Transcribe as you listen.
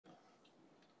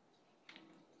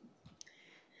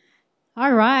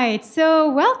All right,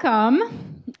 so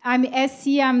welcome. I'm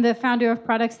Essie, I'm the founder of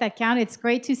Products That Count. It's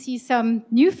great to see some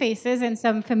new faces and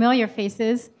some familiar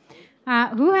faces.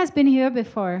 Who has been here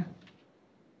before?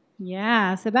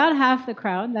 Yeah, it's about half the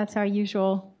crowd. That's our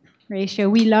usual ratio.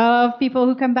 We love people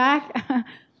who come back.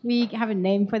 We have a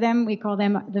name for them. We call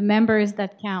them the members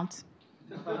that count.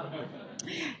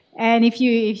 And if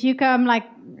you come like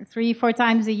 3-4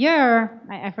 times a year,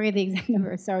 I forget the exact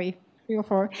number, sorry, 3 or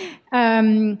 4,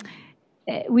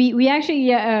 we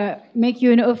actually make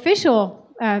you an official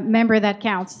member that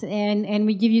counts, and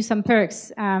we give you some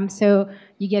perks. So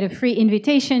you get a free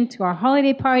invitation to our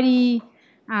holiday party.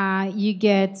 You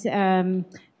get a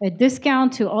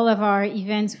discount to all of our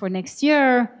events for next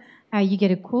year. You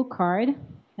get a cool card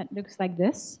that looks like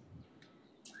this.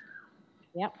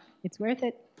 Yep, it's worth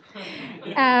it.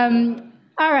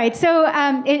 All right, so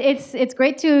it's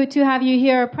great to have you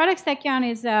here. Products That Count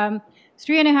is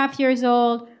 3.5 years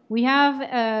old. We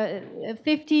have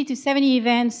 50 to 70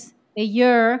 events a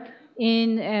year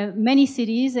in many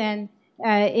cities, and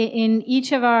in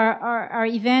each of our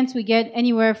events, we get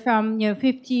anywhere from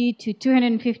 50 to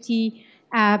 250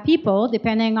 people,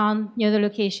 depending on the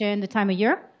location, the time of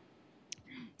year.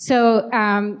 So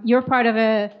you're part of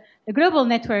a global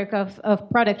network of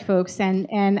product folks,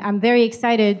 and I'm very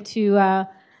excited to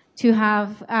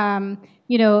have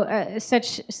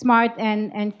such smart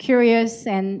and curious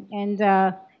and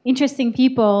interesting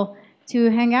people to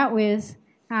hang out with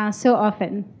so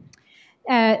often.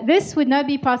 This would not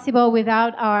be possible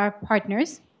without our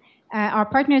partners. Our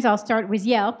partners, I'll start with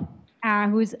Yelp,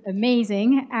 who's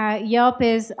amazing. Yelp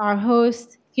is our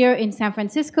host here in San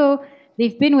Francisco.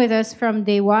 They've been with us from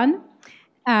day one.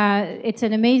 It's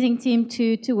an amazing team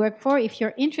to work for. If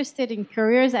you're interested in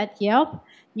careers at Yelp,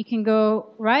 you can go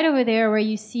right over there where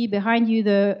you see behind you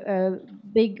the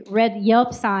big red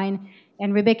Yelp sign,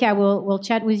 and Rebecca will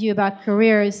chat with you about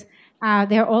careers.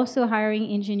 They're also hiring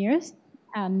engineers,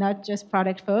 not just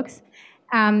product folks,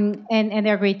 and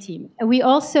they're a great team. We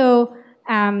also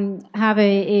have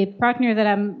a partner that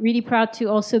I'm really proud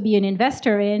to also be an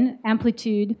investor in,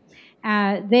 Amplitude.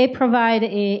 They provide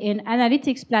an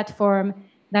analytics platform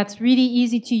that's really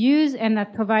easy to use and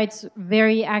that provides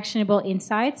very actionable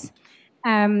insights.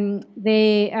 They're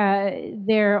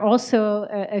also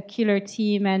a killer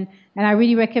team, and I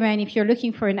really recommend, if you're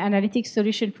looking for an analytics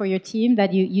solution for your team,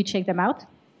 that you check them out.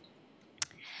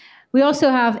 We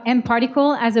also have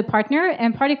mParticle as a partner.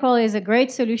 mParticle is a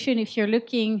great solution if you're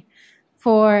looking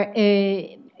for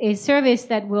a service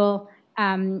that will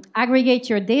aggregate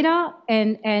your data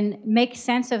and make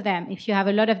sense of them. If you have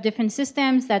a lot of different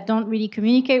systems that don't really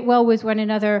communicate well with one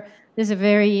another, this is a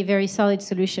very, very solid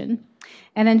solution.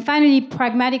 And then finally,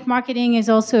 Pragmatic Marketing is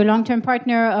also a long-term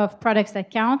partner of Products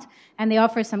That Count, and they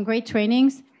offer some great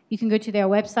trainings. You can go to their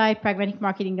website,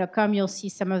 pragmaticmarketing.com. You'll see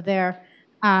some of their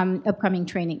upcoming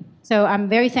training. So I'm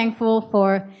very thankful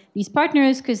for these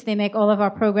partners because they make all of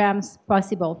our programs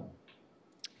possible.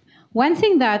 One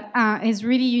thing that is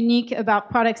really unique about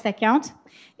Products That Count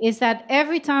is that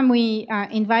every time we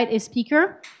invite a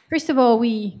speaker, first of all,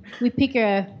 we pick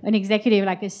an executive,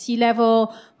 like a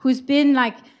C-level, who's been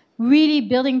like really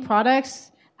building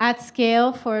products at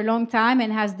scale for a long time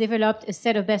and has developed a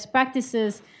set of best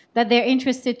practices that they're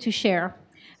interested to share.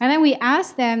 And then we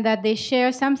ask them that they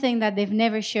share something that they've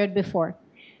never shared before.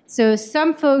 So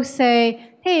some folks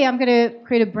say, hey, I'm going to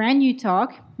create a brand new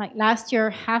talk. Like last year,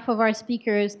 half of our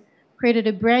speakers created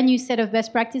a brand new set of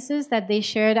best practices that they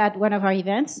shared at one of our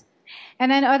events.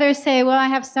 And then others say, well, I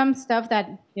have some stuff that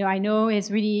I know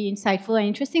is really insightful and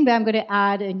interesting, but I'm going to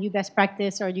add a new best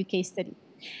practice or a new case study.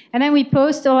 And then we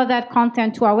post all of that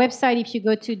content to our website. If you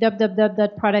go to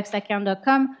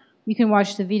www.productsthatcount.com, you can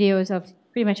watch the videos of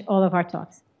pretty much all of our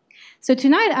talks. So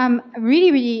tonight, I'm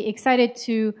really, really excited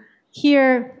to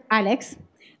hear Alex.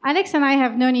 Alex and I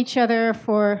have known each other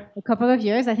for a couple of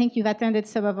years. I think you've attended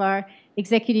some of our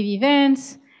executive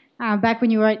events back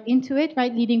when you were at Intuit,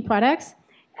 right, leading products.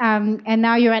 And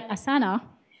now you're at Asana,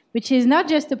 which is not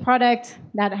just a product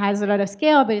that has a lot of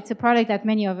scale, but it's a product that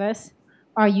many of us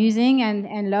are using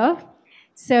and love.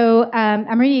 So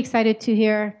I'm really excited to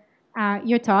hear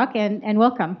your talk, and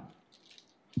welcome.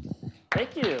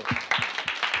 Thank you.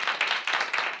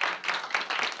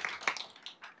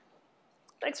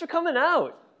 Thanks for coming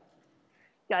out.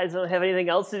 You guys don't have anything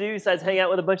else to do besides hang out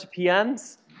with a bunch of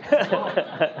PMs?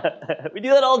 We do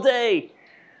that all day.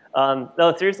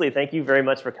 No, seriously, thank you very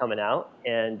much for coming out.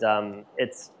 And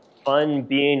it's fun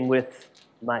being with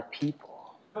my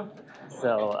people.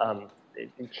 So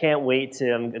I can't wait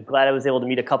to, I'm glad I was able to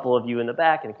meet a couple of you in the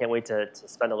back, and I can't wait to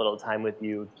spend a little time with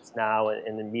you just now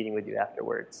and then meeting with you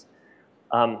afterwards.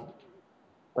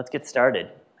 Let's get started.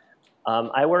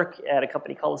 I work at a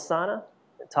company called Asana.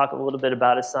 I'll talk a little bit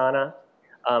about Asana.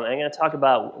 I'm going to talk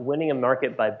about winning a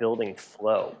market by building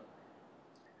flow.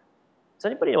 Does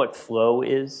anybody know what flow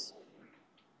is?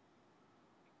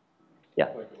 Yeah.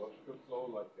 Psychological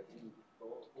flow, like getting into the flow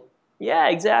of work? Yeah,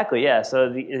 exactly. Yeah.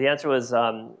 So the answer was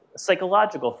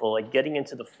psychological flow, like getting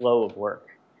into the flow of work.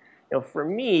 You know, for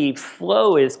me,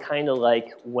 flow is kind of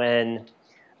like when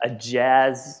a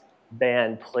jazz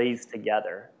band plays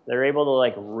together. They're able to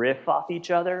like riff off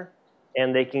each other,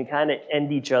 and they can kind of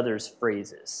end each other's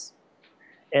phrases.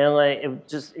 And like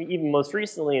just even most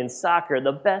recently in soccer,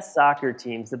 the best soccer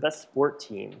teams, the best sport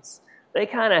teams, they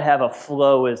kind of have a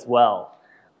flow as well.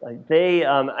 Like they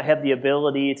have the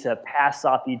ability to pass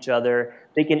off each other.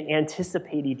 They can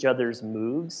anticipate each other's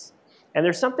moves. And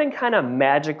there's something kind of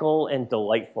magical and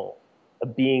delightful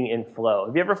of being in flow.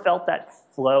 Have you ever felt that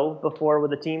flow before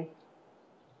with a team?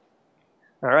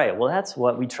 All right, well, that's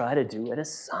what we try to do at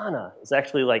Asana. It's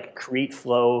actually like create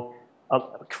flow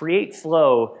on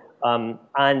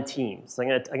teams. So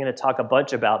I'm gonna talk a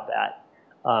bunch about that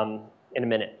in a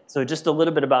minute. So just a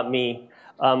little bit about me.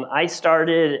 I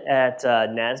started at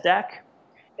NASDAQ,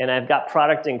 and I've got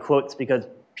product in quotes because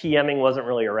PMing wasn't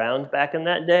really around back in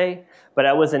that day, but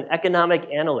I was an economic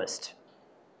analyst.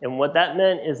 And what that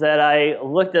meant is that I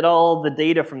looked at all the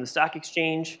data from the stock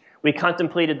exchange. We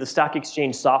contemplated the stock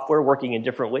exchange software working in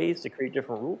different ways to create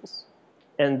different rules.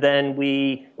 And then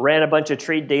we ran a bunch of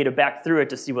trade data back through it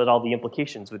to see what all the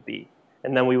implications would be.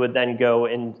 And then we would then go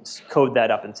and code that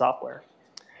up in software.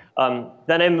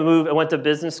 Then I went to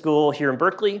business school here in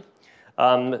Berkeley,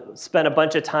 spent a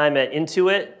bunch of time at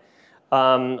Intuit,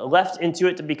 left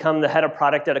Intuit to become the head of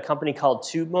product at a company called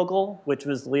TubeMogul, which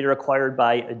was later acquired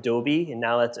by Adobe, and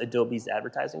now that's Adobe's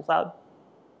advertising cloud.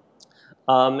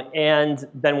 And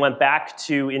then went back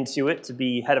to Intuit to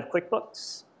be head of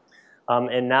QuickBooks.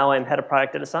 And now I'm head of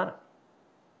product at Asana.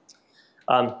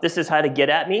 This is how to get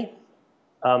at me.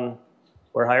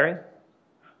 We're hiring.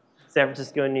 San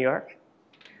Francisco and New York.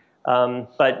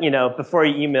 But you know, before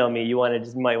you email me, you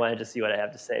might want to just see what I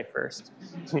have to say first.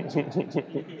 All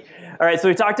right, so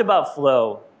we talked about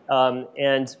flow.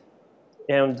 And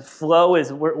flow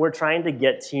is, we're trying to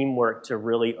get teamwork to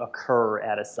really occur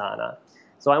at Asana.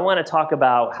 So I want to talk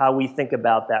about how we think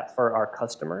about that for our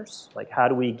customers. Like how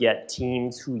do we get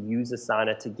teams who use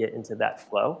Asana to get into that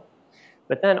flow?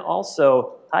 But then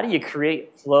also, how do you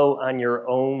create flow on your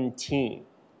own team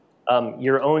of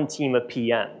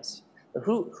PMs?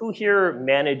 Who here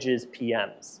manages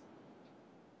PMs?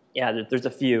 Yeah, there's a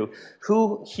few.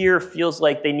 Who here feels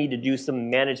like they need to do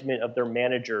some management of their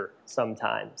manager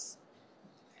sometimes?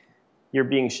 You're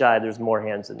being shy, there's more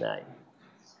hands than that.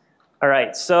 All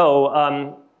right, so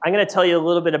I'm going to tell you a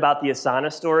little bit about the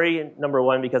Asana story, number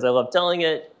one, because I love telling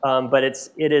it, but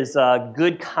it is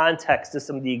good context to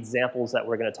some of the examples that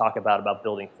we're going to talk about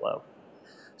building flow.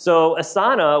 So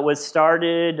Asana was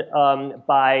started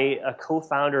by a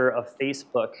co-founder of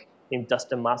Facebook named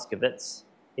Dustin Moskovitz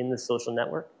in the social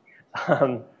network,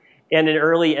 and an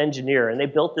early engineer, and they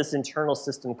built this internal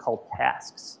system called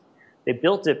tasks. They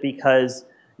built it because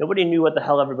nobody knew what the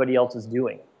hell everybody else was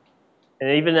doing. And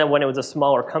even then, when it was a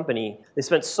smaller company, they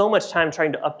spent so much time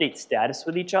trying to update status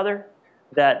with each other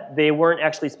that they weren't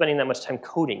actually spending that much time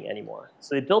coding anymore.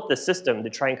 So they built this system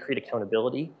to try and create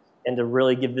accountability and to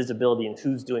really give visibility in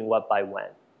who's doing what by when.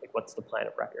 Like, what's the plan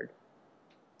of record?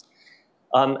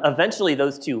 Eventually,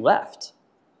 those two left,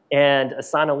 and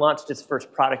Asana launched its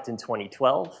first product in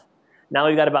 2012. Now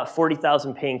we've got about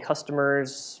 40,000 paying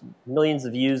customers, millions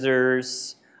of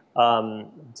users.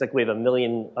 It's like we have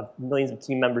millions of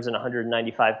team members in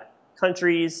 195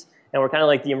 countries, and we're kind of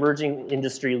like the emerging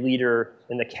industry leader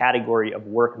in the category of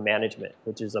work management,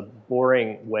 which is a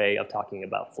boring way of talking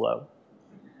about flow.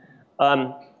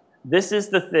 This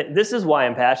is why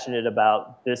I'm passionate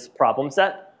about this problem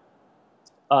set,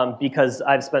 because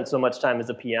I've spent so much time as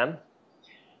a PM.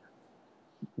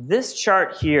 This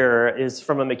chart here is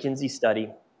from a McKinsey study,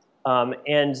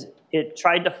 and it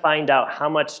tried to find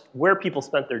out where people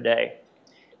spent their day.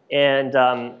 And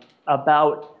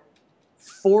about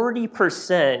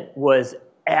 40% was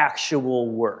actual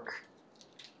work,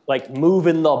 like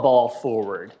moving the ball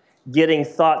forward, getting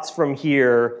thoughts from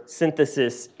here,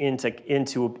 synthesis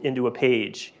into a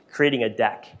page, creating a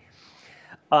deck.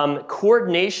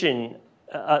 Coordination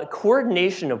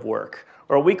of work,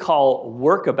 or what we call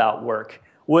work about work,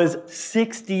 was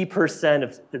 60%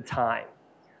 of the time.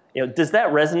 You know, does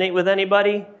that resonate with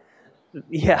anybody?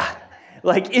 Yeah,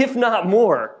 like if not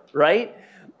more, right?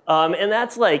 And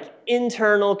that's like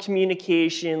internal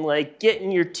communication, like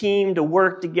getting your team to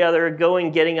work together,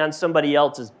 getting on somebody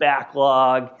else's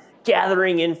backlog,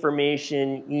 gathering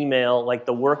information, email, like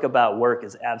the work about work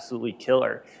is absolutely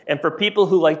killer. And for people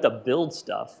who like to build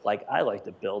stuff, like I like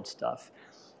to build stuff,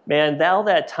 man, all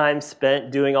that time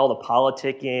spent doing all the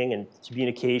politicking and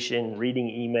communication, reading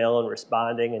email and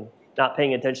responding and not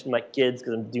paying attention to my kids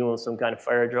because I'm doing some kind of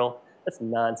fire drill, that's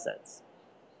nonsense.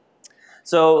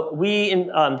 So we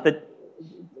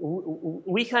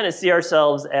kind of see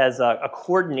ourselves as a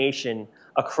coordination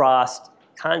across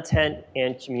content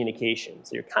and communication.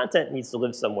 So your content needs to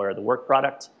live somewhere, the work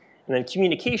product, and then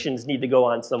communications need to go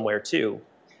on somewhere too.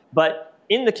 But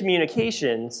in the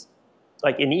communications,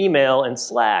 like in email and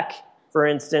Slack, for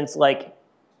instance, like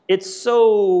it's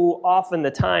so often the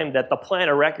time that the plan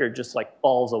of record just like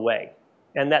falls away.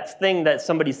 And that thing that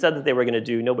somebody said that they were gonna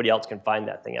do, nobody else can find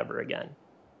that thing ever again.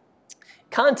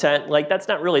 Content, like that's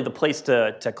not really the place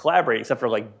to collaborate except for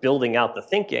like building out the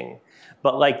thinking.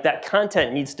 But like that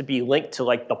content needs to be linked to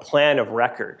like the plan of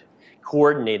record,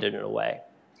 coordinated in a way.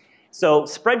 So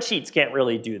spreadsheets can't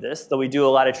really do this, though we do a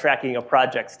lot of tracking of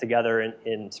projects together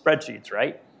in spreadsheets,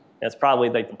 right? That's probably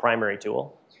like the primary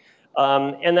tool.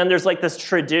 And then there's like this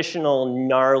traditional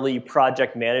gnarly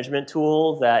project management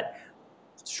tool that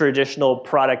traditional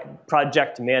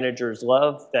project managers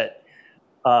love that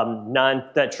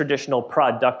that traditional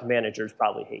product managers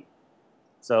probably hate.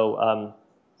 So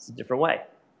it's a different way.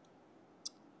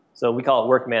 So we call it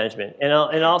work management.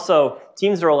 And also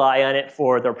teams rely on it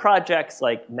for their projects,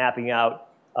 like mapping out,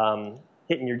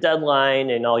 hitting your deadline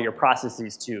and all your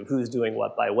processes too, who's doing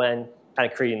what by when, kind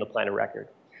of creating the plan of record.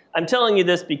 I'm telling you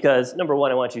this because, number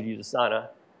one, I want you to use Asana.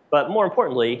 But more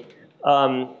importantly,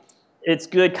 it's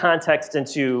good context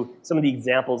into some of the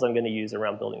examples I'm going to use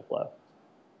around building flow.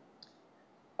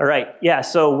 All right, yeah,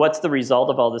 so what's the result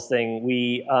of all this thing?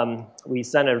 We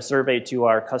sent a survey to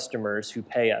our customers who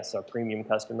pay us, our premium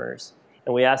customers,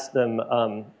 and we asked them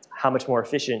how much more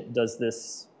efficient does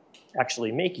this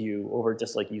actually make you over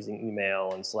just like using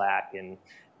email and Slack and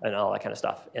all that kind of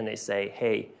stuff. And they say,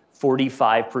 hey,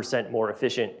 45% more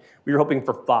efficient. We were hoping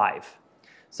for 5.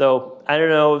 So I don't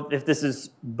know if this is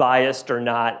biased or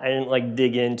not. I didn't like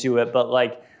dig into it, but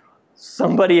like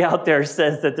somebody out there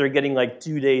says that they're getting like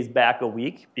 2 days back a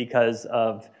week because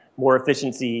of more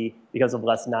efficiency, because of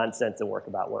less nonsense and work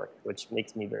about work, which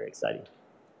makes me very excited.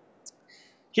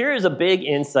 Here is a big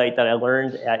insight that I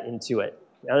learned at Intuit.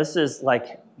 Now this is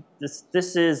like,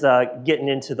 this is getting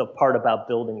into the part about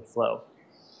building flow.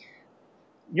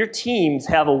 Your teams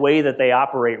have a way that they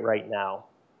operate right now.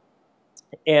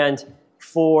 And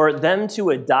for them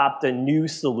to adopt a new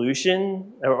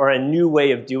solution or a new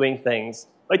way of doing things,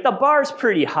 like the bar's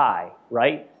pretty high,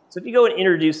 right? So if you go and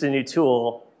introduce a new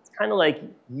tool, it's kind of like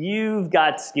you've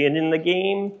got skin in the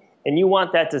game and you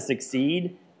want that to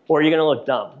succeed or you're gonna look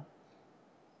dumb.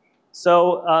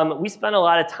 So we spent a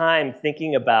lot of time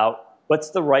thinking about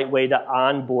what's the right way to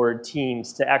onboard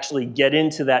teams to actually get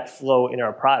into that flow in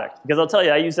our product. Because I'll tell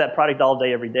you, I use that product all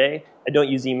day, every day. I don't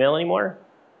use email anymore.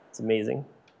 It's amazing.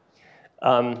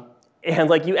 And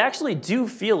like you actually do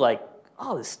feel like,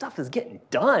 oh, this stuff is getting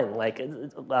done. Like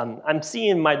I'm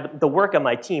seeing the work on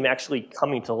my team actually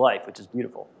coming to life, which is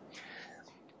beautiful.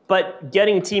 But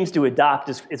getting teams to adopt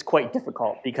is quite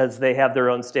difficult because they have their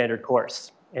own standard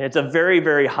course. And it's a very,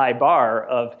 very high bar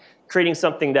of creating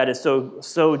something that is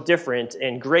so different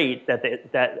and great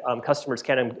that customers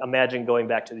can't imagine going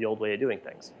back to the old way of doing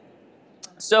things.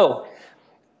 So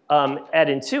at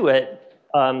Intuit,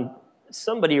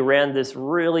 somebody ran this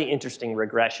really interesting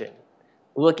regression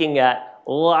looking at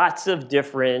lots of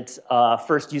different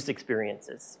first use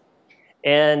experiences.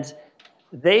 And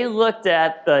they looked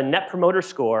at the Net Promoter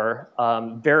Score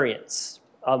variance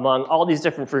among all these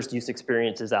different first use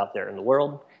experiences out there in the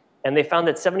world. And they found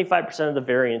that 75% of the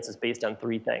variance is based on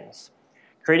 3 things.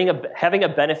 Having a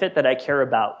benefit that I care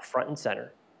about front and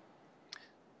center.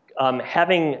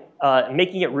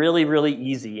 Making it really, really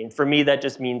easy. And for me, that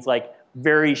just means like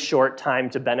very short time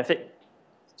to benefit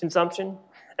consumption.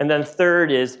 And then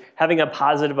third is having a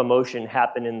positive emotion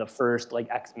happen in the first like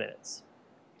X minutes.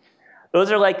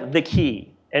 Those are like the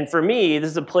key. And for me, this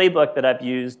is a playbook that I've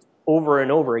used over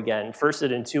and over again, first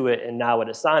at Intuit and now at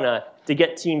Asana, to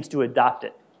get teams to adopt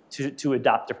it, to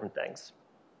adopt different things.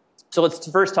 So let's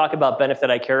first talk about benefit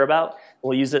I care about.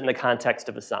 We'll use it in the context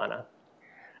of Asana.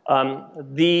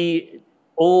 The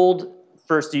old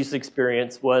first use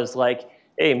experience was like,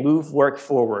 hey, move work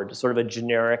forward, sort of a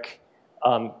generic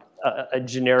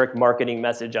marketing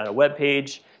message on a web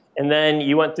page. And then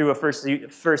you went through a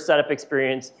first setup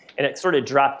experience and it sort of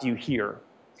dropped you here.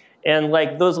 And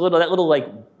like that little like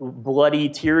bloody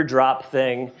teardrop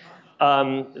thing,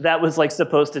 that was like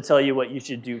supposed to tell you what you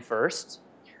should do first.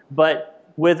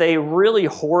 But with a really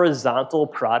horizontal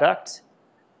product,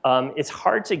 it's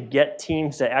hard to get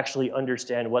teams to actually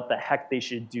understand what the heck they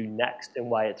should do next and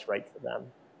why it's right for them.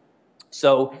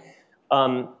 So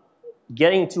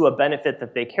getting to a benefit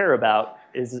that they care about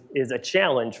is a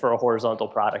challenge for a horizontal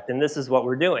product, and this is what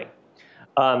we're doing.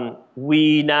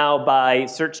 We now buy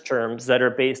search terms that are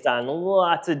based on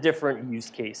lots of different use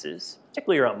cases,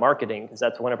 particularly around marketing, because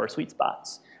that's one of our sweet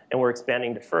spots, and we're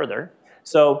expanding to further.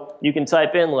 So you can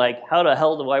type in, like, how the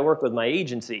hell do I work with my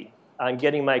agency on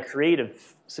getting my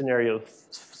creative scenario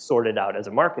sorted out as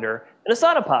a marketer, and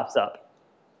Asana pops up.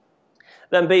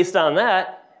 Then based on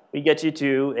that, we get you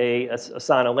to a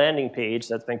Asana landing page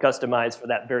that's been customized for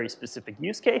that very specific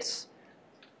use case.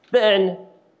 Then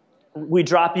we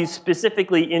drop you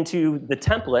specifically into the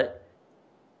template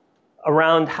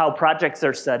around how projects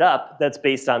are set up that's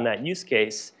based on that use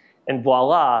case, and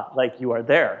voila, like, you are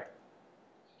there.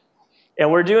 And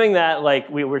we're doing that, like,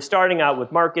 we're starting out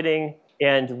with marketing,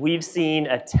 and we've seen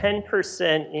a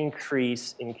 10%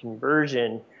 increase in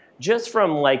conversion just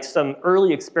from, like, some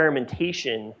early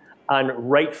experimentation on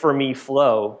Right For Me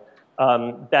flow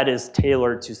that is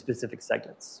tailored to specific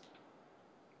segments.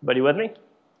 Everybody with me?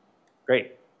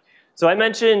 Great. So I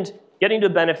mentioned getting to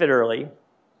benefit early,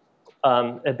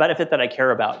 a benefit that I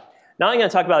care about. Now I'm going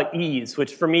to talk about ease,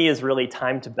 which for me is really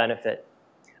time to benefit.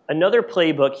 Another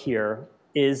playbook here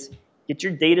is get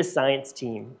your data science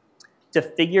team to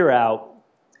figure out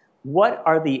what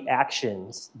are the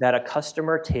actions that a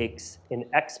customer takes in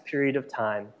X period of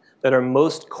time that are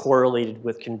most correlated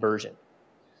with conversion.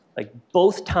 Like,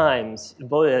 both times,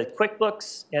 both at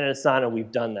QuickBooks and at Asana,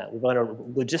 we've done that. We've done a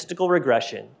logistical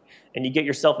regression, and you get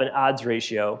yourself an odds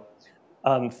ratio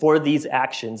for these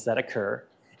actions that occur.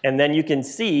 And then you can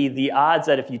see the odds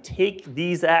that if you take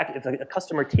these if a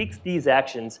customer takes these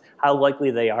actions, how likely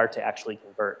they are to actually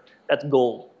convert. That's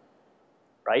gold,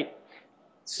 right?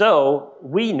 So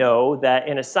we know that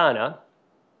in Asana,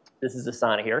 this is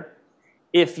Asana here,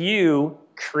 if you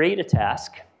create a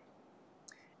task,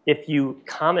 if you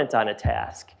comment on a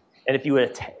task, and if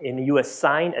you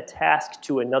assign a task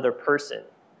to another person,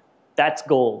 that's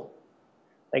gold.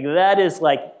 Like, that is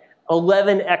like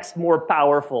 11x more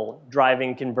powerful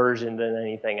driving conversion than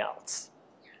anything else.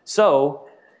 So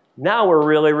now we're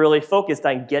really, really focused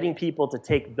on getting people to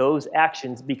take those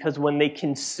actions, because when they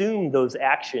consume those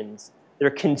actions, they're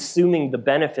consuming the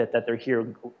benefit that they're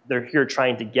here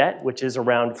trying to get, which is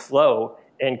around flow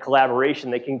and collaboration.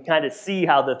 They can kind of see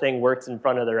how the thing works in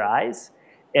front of their eyes,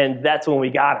 and that's when we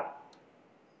got them.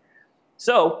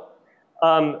 So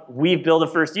we've built a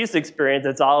first use experience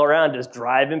that's all around just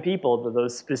driving people to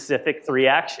those specific 3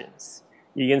 actions.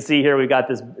 You can see here we've got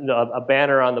this a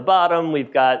banner on the bottom.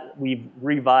 We've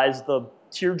revised the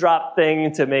teardrop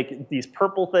thing to make these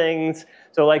purple things.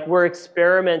 So, like, we're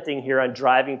experimenting here on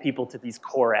driving people to these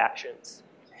core actions.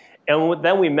 And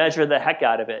then we measure the heck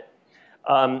out of it.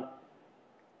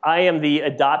 I am the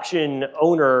adoption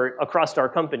owner across our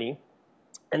company,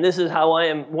 and this is how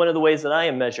one of the ways that I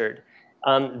am measured.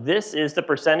 This is the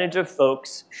percentage of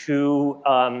folks who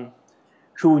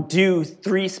do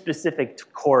 3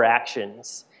 specific core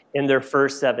actions in their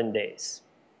first 7 days.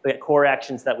 The core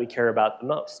actions that we care about the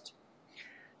most.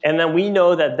 And then we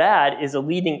know that that is a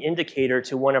leading indicator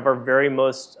to one of our very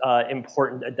most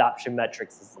important adoption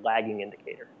metrics, is the lagging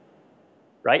indicator,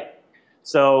 right?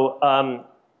 So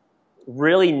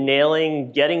really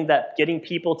nailing, getting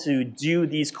people to do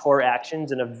these core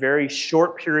actions in a very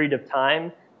short period of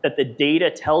time that the data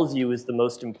tells you is the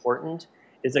most important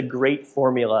is a great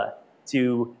formula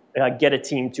to get a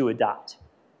team to adopt.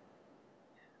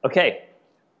 Okay,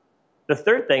 the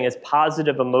third thing is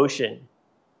positive emotion.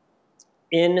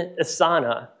 In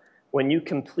Asana, when you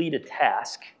complete a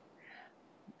task,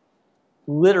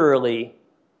 literally,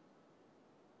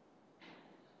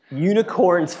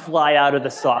 unicorns fly out of the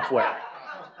software.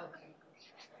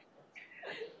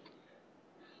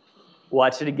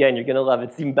 Watch it again, you're gonna love it.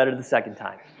 It's even better the second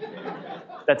time.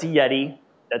 That's a Yeti,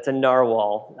 that's a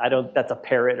narwhal. That's a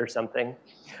parrot or something.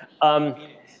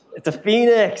 It's a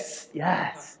phoenix,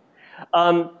 yes.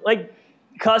 Like,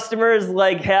 customers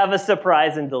have a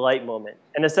surprise and delight moment.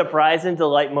 And a surprise and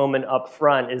delight moment up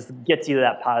front gets you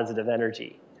that positive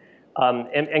energy.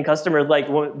 And customers,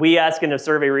 we asked in a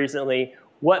survey recently,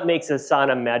 what makes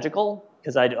Asana magical?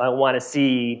 Because I want to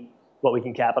see what we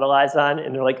can capitalize on.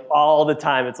 And they're like, all the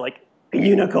time, it's like a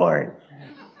unicorn.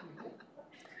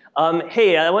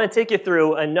 Hey, I want to take you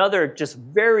through another just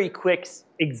very quick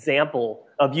example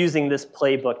of using this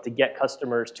playbook to get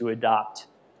customers to adopt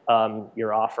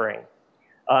your offering.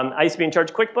 I used to be in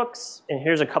charge of QuickBooks, and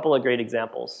here's a couple of great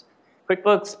examples.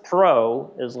 QuickBooks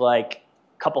Pro is like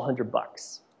a couple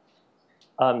 $100.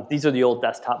 These are the old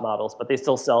desktop models, but they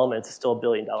still sell them, and it's still $1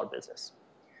 billion business.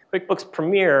 QuickBooks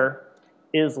Premier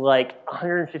is like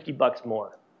 $150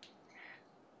 more.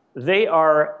 They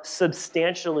are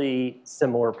substantially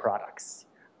similar products.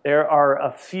 There are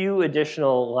a few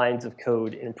additional lines of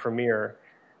code in Premier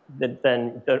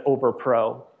than over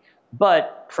Pro.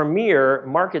 But Premier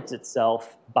markets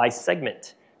itself by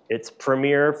segment. It's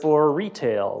Premier for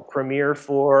retail, Premier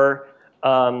for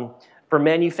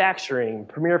manufacturing,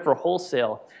 Premier for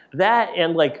wholesale. That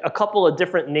and like a couple of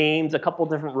different names, a couple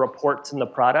of different reports in the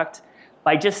product.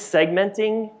 By just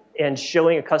segmenting and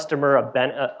showing a customer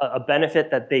a benefit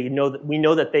that we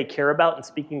know that they care about and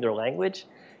speaking their language,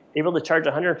 they're able to charge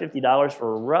 $150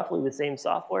 for roughly the same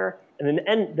software. And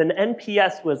then the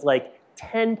NPS was like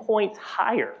 10 points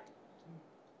higher.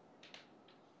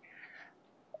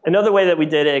 Another way that we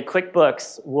did it at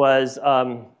QuickBooks was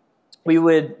we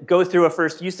would go through a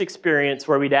first use experience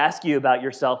where we'd ask you about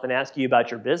yourself and ask you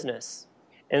about your business.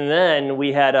 And then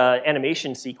we had an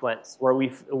animation sequence where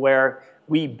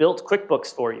we built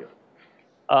QuickBooks for you.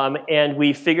 And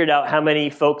we figured out how many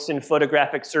folks in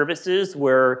photographic services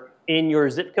were in your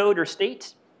zip code or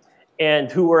state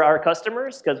and who were our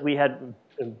customers, because we had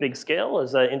a big scale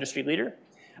as an industry leader.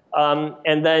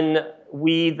 And then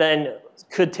we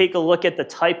could take a look at the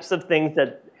types of things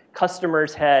that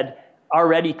customers had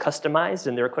already customized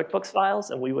in their QuickBooks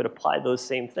files, and we would apply those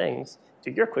same things to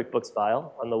your QuickBooks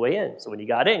file on the way in. So when you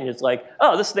got in, it's like,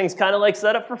 oh, this thing's kind of like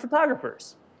set up for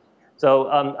photographers. So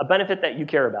a benefit that you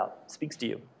care about speaks to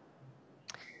you.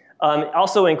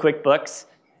 Also in QuickBooks,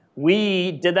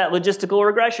 we did that logistical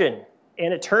regression.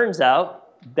 And it turns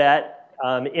out that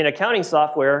in accounting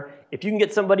software, if you can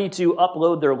get somebody to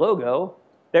upload their logo,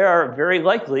 they are very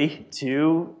likely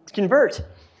to convert.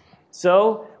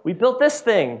 So we built this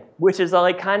thing, which is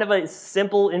like kind of a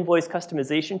simple invoice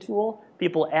customization tool.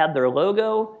 People add their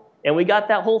logo, and we got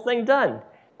that whole thing done.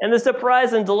 And the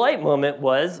surprise and delight moment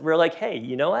was, we're like, hey,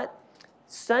 you know what?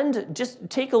 Just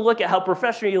take a look at how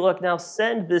professional you look now.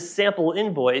 Send this sample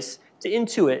invoice to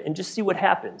Intuit and just see what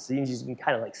happens. So you can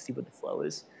kind of like see what the flow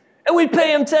is. And we'd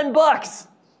pay them $10.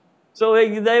 So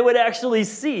they would actually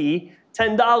see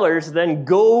 $10 then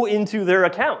go into their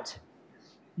account.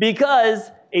 Because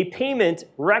a payment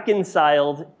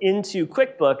reconciled into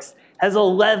QuickBooks has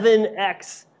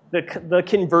 11x the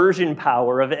conversion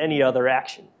power of any other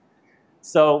action.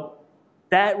 So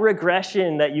that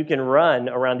regression that you can run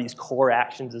around these core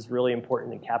actions is really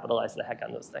important, and capitalize the heck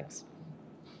on those things.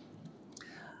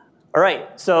 All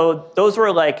right, so those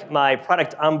were like my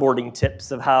product onboarding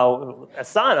tips of how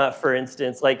Asana, for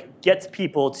instance, like gets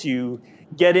people to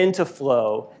get into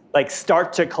flow, like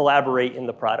start to collaborate in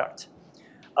the product.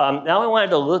 Now I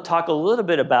wanted to talk a little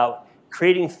bit about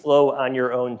creating flow on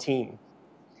your own team.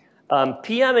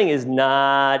 PMing is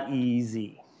not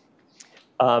easy.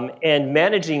 And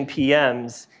managing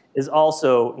PMs is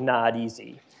also not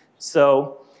easy.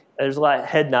 So there's a lot of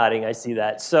head nodding, I see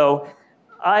that. So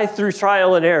I, through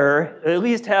trial and error, at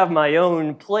least have my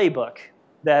own playbook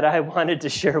that I wanted to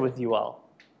share with you all.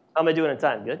 How am I doing in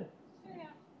time? Good? Yeah.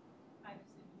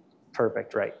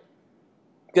 Perfect, right.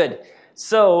 Good.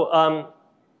 So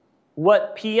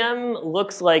what PM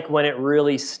looks like when it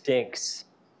really stinks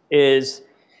is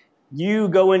you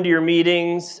go into your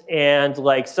meetings and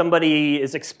like somebody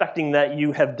is expecting that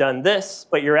you have done this,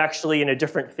 but you're actually in a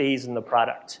different phase in the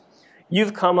product.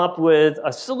 You've come up with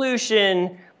a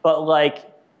solution, but like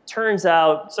turns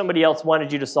out somebody else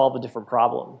wanted you to solve a different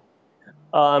problem.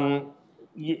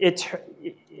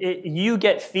 You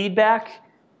get feedback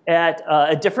at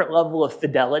a different level of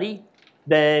fidelity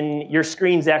than your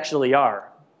screens actually are,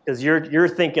 because you're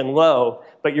thinking low,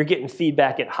 but you're getting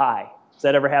feedback at high. Does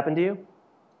that ever happen to you?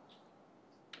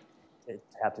 It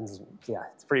happens, yeah,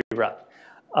 it's pretty rough.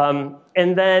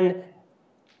 And then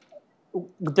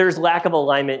there's lack of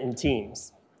alignment in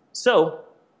teams. So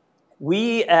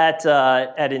we at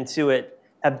Intuit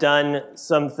have done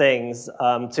some things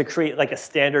to create like a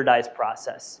standardized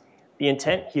process. The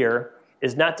intent here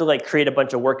is not to like create a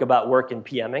bunch of work about work and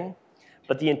PMing,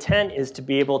 but the intent is to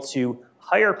be able to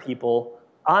hire people,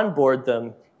 onboard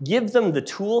them, give them the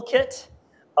toolkit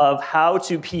of how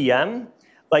to PM,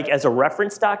 like as a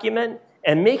reference document,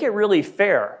 and make it really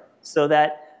fair so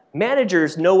that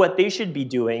managers know what they should be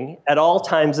doing at all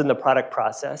times in the product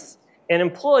process, and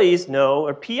employees know,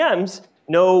 or PMs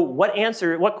know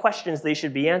what questions they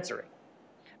should be answering.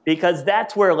 Because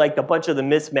that's where like a bunch of the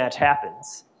mismatch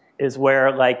happens, is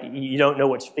where like you don't know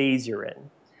which phase you're in.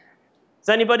 Does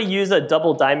anybody use a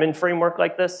double diamond framework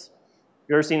like this?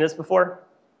 You ever seen this before?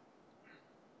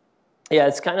 Yeah,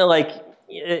 it's kind of like,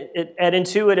 at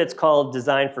Intuit, it's called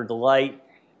Design for Delight.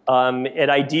 At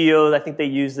IDEO, I think they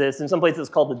use this. In some places, it's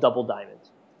called the double diamond.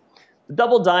 The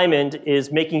double diamond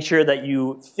is making sure that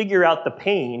you figure out the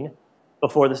pain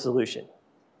before the solution.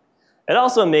 It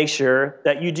also makes sure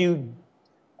that you do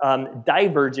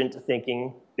divergent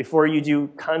thinking before you do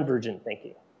convergent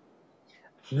thinking.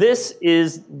 This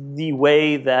is the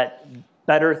way that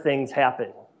better things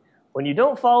happen. When you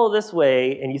don't follow this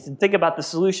way and you think about the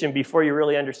solution before you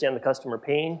really understand the customer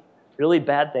pain, really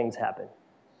bad things happen.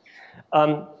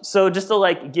 So just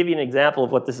to give you an example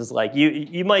of what this is like,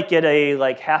 you might get a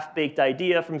half-baked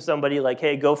idea from somebody like,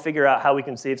 hey, go figure out how we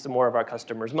can save some more of our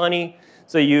customers' money.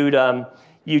 So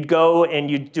you'd go and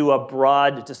you'd do a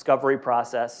broad discovery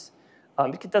process.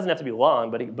 It doesn't have to be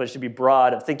long, but it should be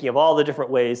broad, of thinking of all the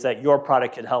different ways that your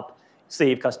product could help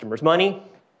save customers money.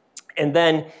 And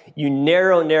then you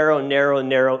narrow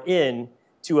in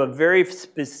to a very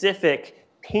specific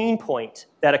pain point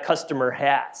that a customer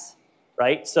has,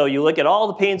 right? So you look at all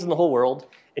the pains in the whole world,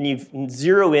 and you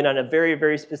zero in on a very,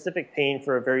 very specific pain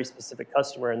for a very specific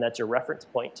customer, and that's your reference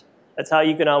point. That's how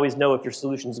you can always know if your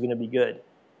solution is going to be good.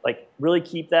 Really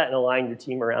keep that and align your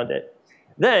team around it.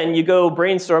 Then you go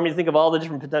brainstorm, you think of all the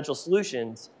different potential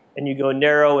solutions, and you go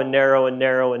narrow in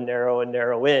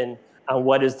on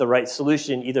what is the right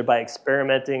solution, either by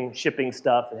experimenting, shipping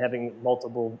stuff, and having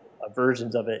multiple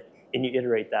versions of it, and you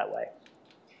iterate that way.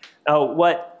 Now,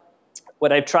 what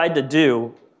I've tried to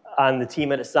do on the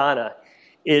team at Asana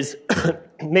is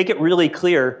make it really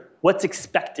clear what's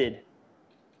expected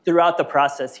throughout the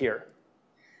process here.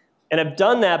 And I've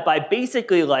done that by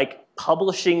basically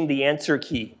publishing the answer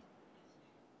key.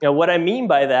 Now, what I mean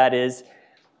by that is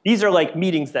these are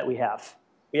meetings that we have.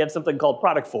 We have something called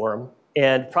Product Forum,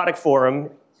 and Product Forum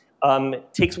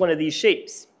takes one of these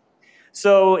shapes.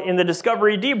 So in the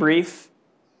discovery debrief,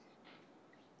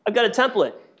 I've got a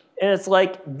template, and it's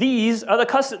these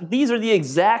are the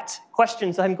exact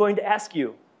questions I'm going to ask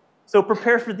you. So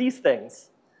prepare for these things.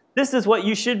 This is what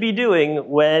you should be doing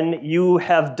when you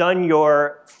have done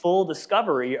your full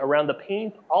discovery around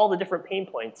all the different pain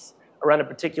points around a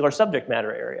particular subject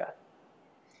matter area.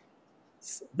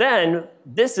 Then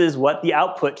this is what the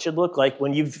output should look like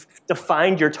when you've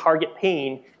defined your target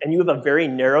pain and you have a very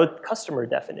narrow customer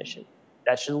definition.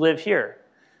 That should live here.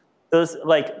 Those,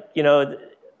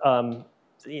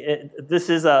 this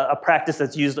is a practice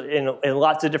that's used in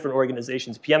lots of different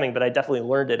organizations, PMing, but I definitely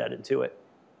learned it at Intuit.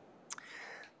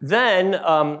 Then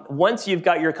once you've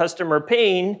got your customer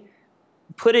pain,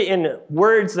 put it in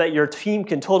words that your team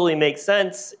can totally make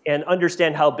sense and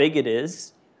understand how big it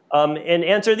is, and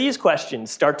answer these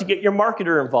questions. Start to get your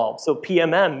marketer involved. So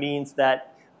PMM means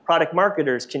that product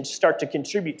marketers can start to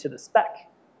contribute to the spec.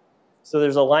 So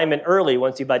there's alignment early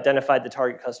once you've identified the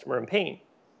target customer and pain.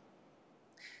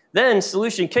 Then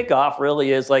solution kickoff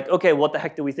really is okay, what the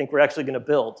heck do we think we're actually going to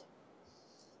build?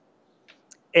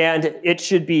 And it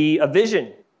should be a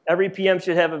vision. Every PM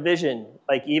should have a vision,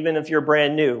 even if you're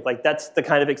brand new. That's the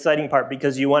kind of exciting part,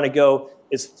 because you want to go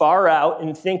as far out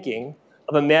in thinking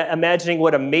of imagining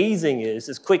what amazing is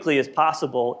as quickly as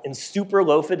possible in super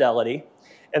low fidelity,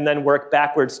 and then work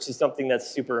backwards to something that's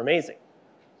super amazing.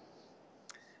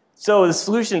 So the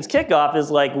solutions kickoff is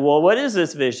well, what is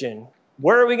this vision?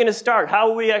 Where are we going to start? How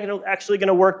are we actually going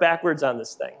to work backwards on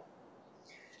this thing?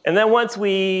 And then once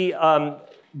we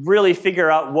really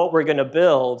figure out what we're going to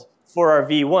build, for our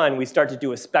V1, we start to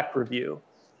do a spec review.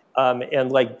 And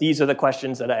these are the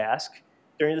questions that I ask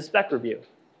during the spec review.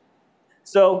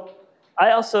 So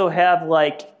I also have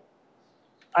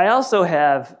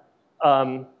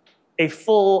a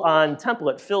full-on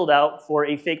template filled out for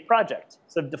a fake project.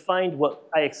 So I've defined what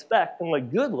I expect and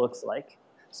what good looks like,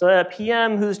 so that a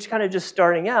PM who's kind of just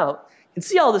starting out can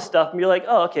see all this stuff and be like,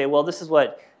 oh, okay, well, this is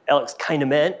what Alex kind of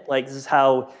meant. This is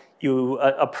how you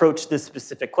approach this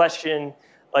specific question.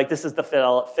 This is the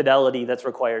fidelity that's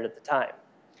required at the time.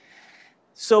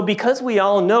 So because we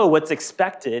all know what's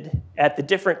expected at the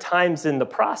different times in the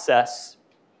process,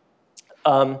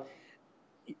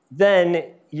 then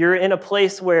you're in a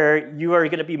place where you are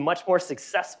going to be much more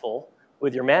successful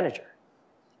with your manager.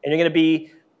 And you're going to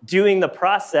be doing the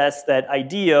process that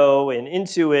IDEO and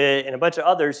Intuit and a bunch of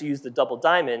others who use the double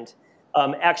diamond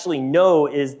actually know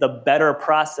is the better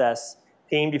process,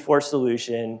 pain before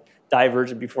solution,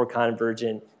 divergent before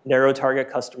convergent, narrow target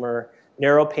customer,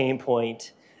 narrow pain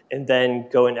point, and then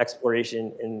go in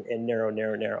exploration and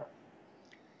narrow.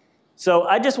 So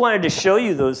I just wanted to show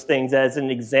you those things as an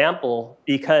example,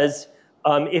 because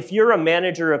if you're a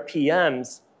manager of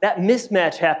PMs, that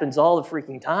mismatch happens all the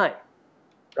freaking time,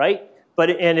 right?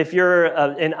 And if you're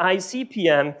an IC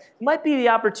PM, it might be the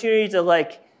opportunity to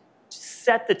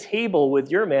set the table with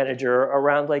your manager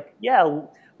around yeah,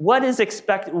 what is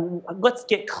expected? Let's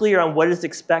get clear on what is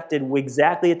expected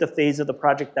exactly at the phase of the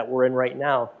project that we're in right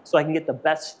now, so I can get the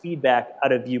best feedback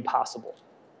out of you possible.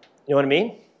 You know what I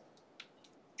mean?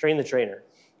 Train the trainer.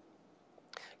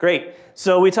 Great.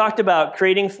 So we talked about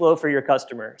creating flow for your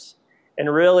customers.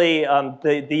 And really,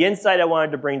 the insight I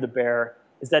wanted to bring to bear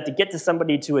is that to get to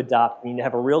somebody to adopt, you need to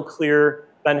have a real clear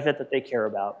benefit that they care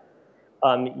about.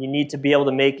 You need to be able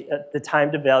to make the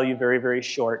time to value very, very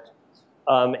short.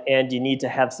 And you need to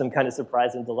have some kind of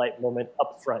surprise and delight moment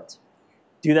up front.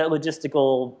 Do that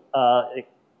logistical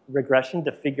regression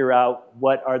to figure out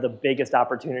what are the biggest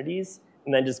opportunities,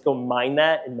 and then just go mine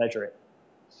that and measure it.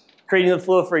 Creating the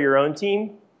flow for your own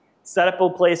team. Set up a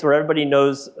place where everybody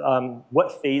knows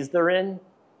what phase they're in.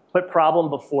 Put problem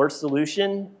before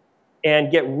solution.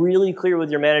 And get really clear with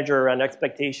your manager around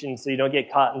expectations so you don't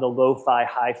get caught in the low-fi,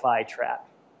 high-fi trap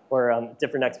or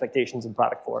different expectations in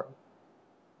product form.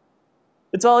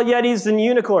 It's all Yetis and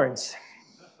unicorns.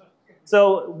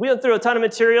 So we went through a ton of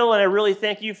material, and I really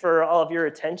thank you for all of your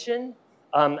attention.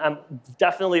 I'm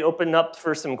definitely open up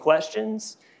for some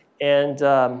questions, and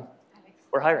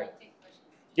we're hiring.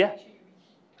 Yeah.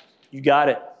 You got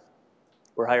it.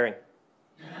 We're hiring.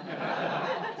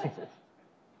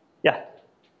 Yeah.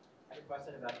 I have a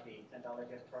question about the $10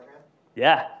 gift program.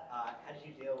 Yeah. How did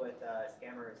you deal with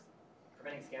scammers,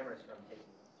 preventing scammers from taking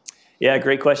them? Yeah,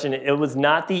 great question. It was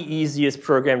not the easiest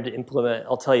program to implement,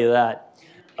 I'll tell you that.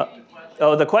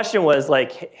 The question was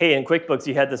like, hey, in QuickBooks,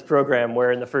 you had this program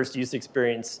where in the first use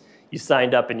experience, you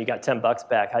signed up and you got $10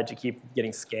 back. How'd you keep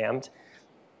getting scammed?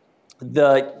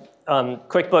 The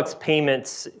QuickBooks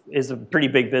Payments is a pretty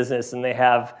big business, and they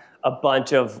have a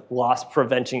bunch of loss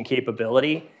prevention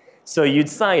capability. So you'd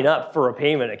sign up for a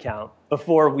payment account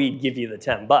before we'd give you the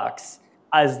 $10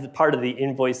 as part of the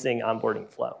invoicing onboarding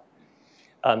flow.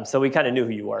 So we kind of knew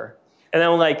who you were. And then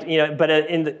like, but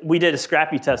we did a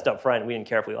scrappy test up front. We didn't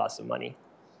care if we lost some money.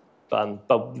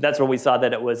 But that's when we saw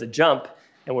that it was a jump,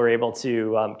 and we were able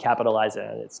to capitalize it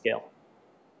on its scale.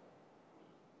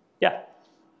 Yeah.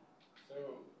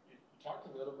 Talked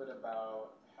a little bit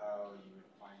about how you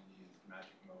would find these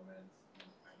magic moments and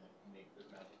kind of make those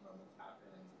magic moments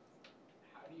happen.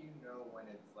 How do you know when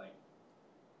it's like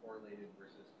correlated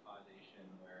versus causation,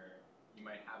 where you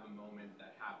might have a moment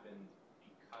that happens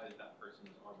because that person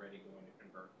is already going to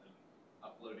convert, like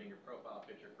uploading your profile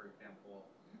picture, for example,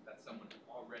 that's someone who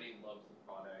already loves the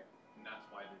product, and that's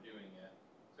why they're doing it.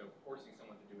 So forcing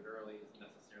someone to do it early isn't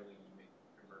necessarily going to make them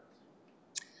convert soon.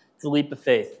 It's a leap of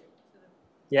faith.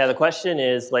 Yeah, the question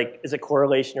is like, is it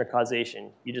correlation or causation?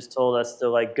 You just told us to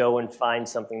like go and find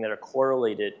something that are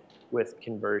correlated with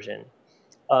conversion,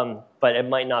 but it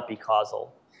might not be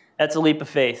causal. That's a leap of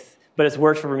faith, but it's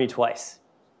worked for me twice.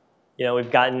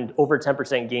 We've gotten over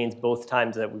 10% gains both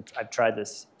times that I've tried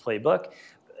this playbook,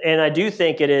 and I do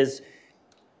think it is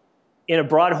in a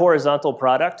broad horizontal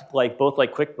product, like both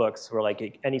like QuickBooks, where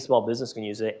like any small business can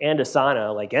use it, and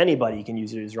Asana, like anybody can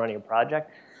use it who's running a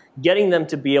project. Getting them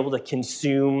to be able to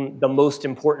consume the most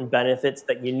important benefits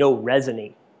that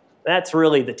resonate. That's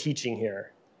really the teaching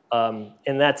here.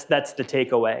 And that's the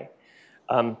takeaway.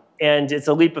 And it's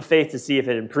a leap of faith to see if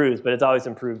it improves, but it's always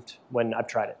improved when I've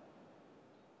tried it.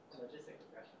 Logistic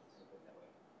regression is that way.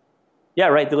 Yeah,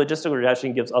 right. The logistical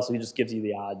regression also just gives you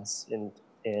the odds, and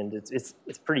it's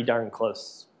pretty darn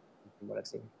close from what I've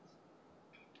seen.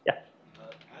 Yeah.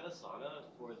 At Asana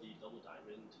for the double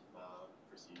diamond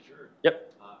procedure. Yep.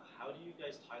 How do you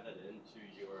guys tie that into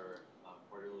your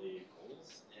quarterly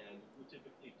goals? And who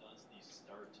typically does the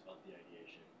start of the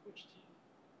ideation? Which team?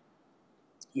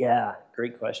 Yeah,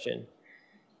 great question.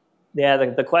 Yeah,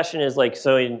 the question is like,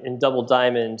 so in Double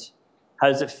Diamond, how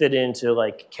does it fit into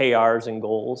like KRs and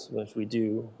goals, which we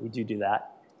do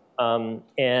that.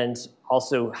 And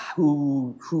also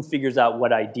who figures out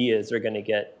what ideas are going to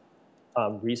get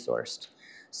resourced.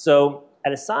 So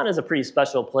at Asana is a pretty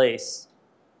special place.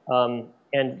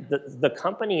 And the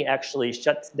company actually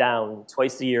shuts down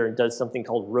twice a year and does something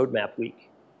called Roadmap Week.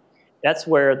 That's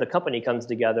where the company comes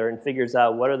together and figures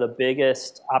out what are the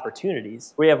biggest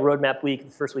opportunities. We have Roadmap Week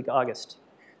the first week of August,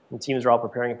 and teams are all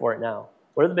preparing for it now.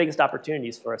 What are the biggest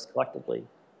opportunities for us collectively?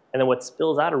 And then what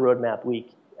spills out of Roadmap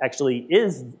Week actually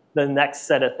is the next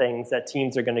set of things that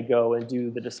teams are going to go and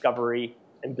do the discovery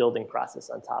and building process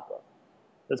on top of.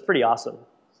 That's pretty awesome,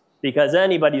 because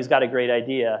anybody who's got a great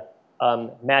idea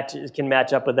can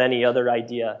match up with any other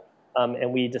idea,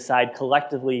 and we decide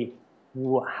collectively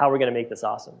how we're going to make this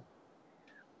awesome.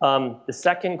 The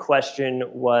second question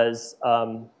was, Yeah,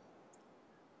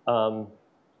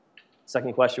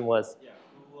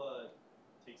 who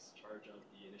takes charge of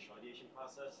the initial ideation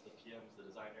process? The PMs, the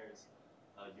designers,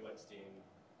 UX team.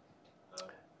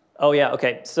 Oh yeah,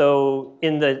 okay. So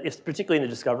particularly in the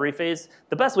discovery phase,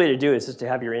 the best way to do it is just to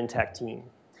have your intact team.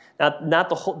 Not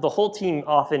the whole team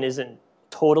often isn't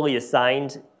totally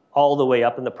assigned all the way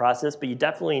up in the process, but you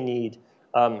definitely need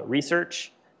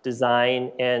research,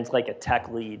 design, and like a tech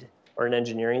lead or an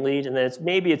engineering lead. And then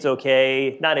maybe it's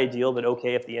okay, not ideal, but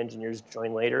okay if the engineers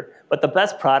join later. But the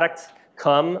best products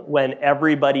come when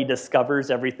everybody discovers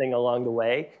everything along the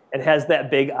way and has that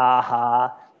big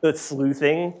aha, the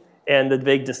sleuthing, and the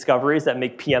big discoveries that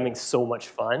make PMing so much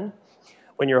fun.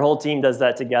 When your whole team does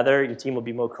that together, your team will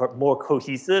be more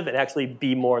cohesive and actually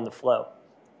be more in the flow.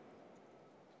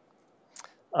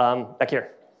 Back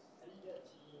here. How do you get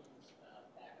teams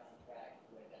back on track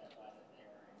to identify that they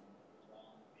are in the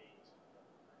wrong phase of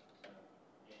development?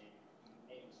 So they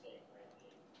made a mistake, right?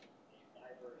 They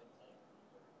diverged like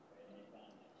right? And they've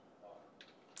gone too far.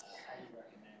 How do you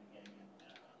recommend getting them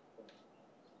back on course?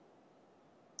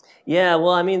 Yeah,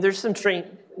 well, I mean, there's some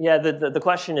training. Yeah, the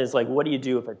question is like, what do you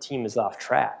do if a team is off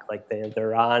track? Like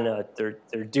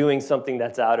they're doing something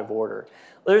that's out of order.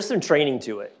 Well, there's some training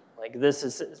to it. Like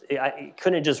I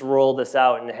couldn't just roll this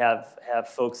out and have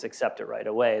folks accept it right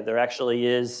away. There actually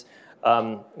is.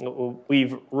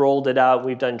 We've rolled it out.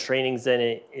 We've done trainings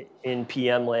in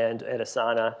PM land at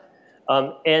Asana,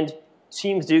 and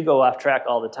teams do go off track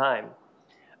all the time.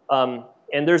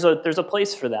 And there's a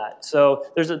place for that. So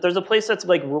there's a place that's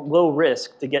like low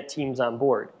risk to get teams on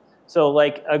board. So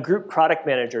like a group product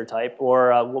manager type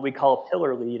or what we call a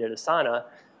pillar lead at Asana,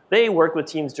 they work with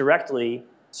teams directly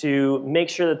to make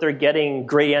sure that they're getting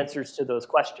great answers to those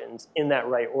questions in that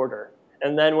right order.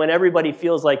 And then when everybody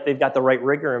feels like they've got the right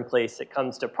rigor in place, it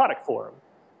comes to product forum,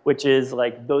 which is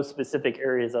like those specific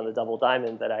areas on the double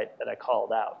diamond that I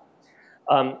called out.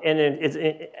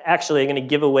 Actually, I'm going to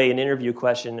give away an interview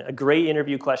question. A great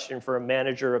interview question for a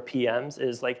manager of PMs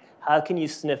is like, how can you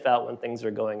sniff out when things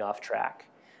are going off track?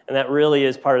 And that really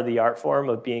is part of the art form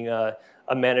of being a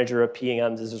manager of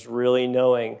PMs, is just really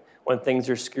knowing when things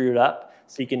are screwed up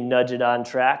so you can nudge it on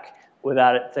track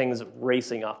without things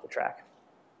racing off the track.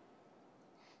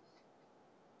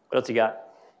 What else you got?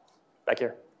 Back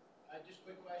here. Just a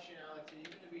quick question, Alex. Are you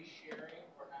going to be sharing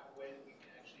or have a way that we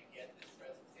can actually get this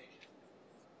presentation?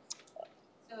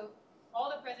 So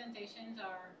all the presentations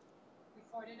are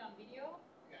recorded on video,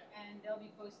 Okay. and they'll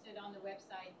be posted on the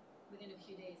website within a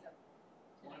few days.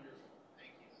 Wonderful.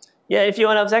 Thank you. Yeah, if you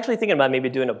want, I was actually thinking about maybe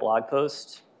doing a blog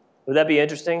post. Would that be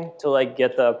interesting to like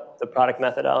get the product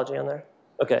methodology on there?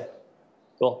 Okay,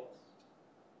 cool,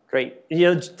 great.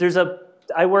 You know,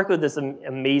 I work with this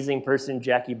amazing person,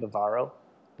 Jackie Bavaro.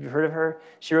 Have you heard of her?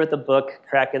 She wrote the book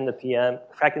Cracking the PM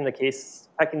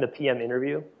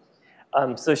Interview.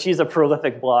 So she's a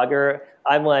prolific blogger.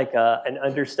 I'm like an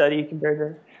understudy compared to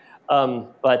her.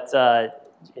 But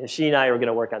she and I are going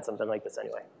to work on something like this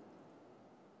anyway.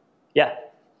 Yeah.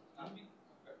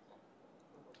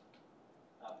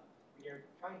 You're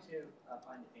trying to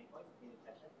find the pain point in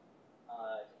attention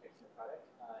to fix your product.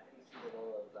 How do you see the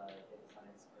role of data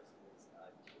science versus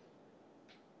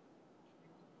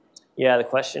Yeah, the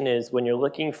question is, when you're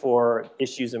looking for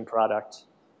issues in product,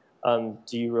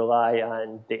 do you rely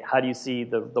on, how do you see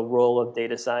the role of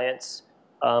data science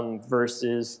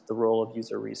versus the role of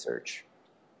user research?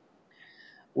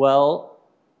 Well,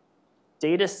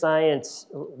 data science,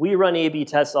 we run A/B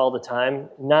tests all the time,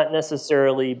 not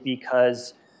necessarily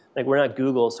because like we're not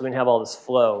Google, so we don't have all this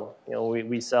flow. You know,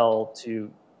 we sell to,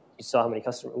 you saw how many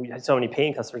customers, so many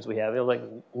paying customers we have. We have like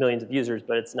millions of users,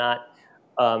 but it's not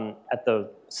at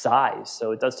the size.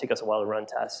 So it does take us a while to run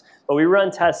tests. But we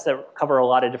run tests that cover a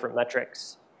lot of different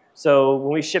metrics. So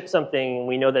when we ship something,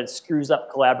 we know that it screws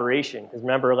up collaboration. Because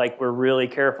remember, like we're really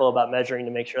careful about measuring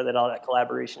to make sure that all that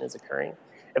collaboration is occurring.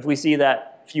 If we see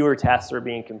that fewer tasks are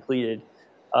being completed,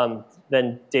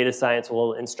 then data science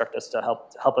will instruct us to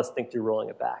help us think through rolling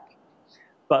it back.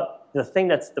 But the thing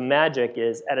that's the magic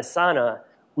is at Asana,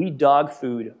 we dog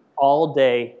food all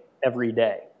day, every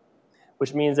day,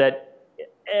 which means that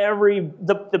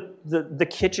the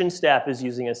kitchen staff is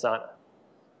using Asana.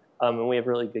 And we have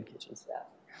really good kitchen staff.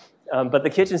 But the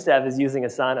kitchen staff is using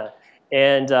Asana.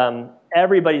 And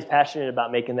everybody's passionate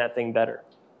about making that thing better.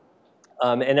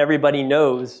 And everybody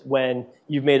knows when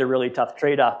you've made a really tough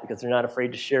trade-off because they're not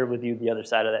afraid to share with you the other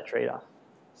side of that trade-off.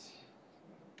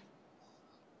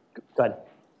 Go ahead.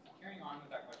 Carrying on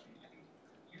with that question, I think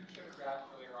you showed a graph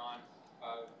earlier on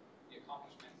of the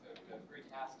accomplishments of the three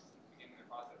tasks at the beginning of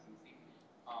the process and seeing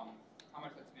how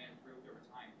much that's been improved over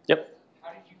time. Yep.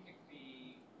 How did you pick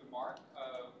the mark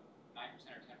of 9%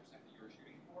 or 10% that you were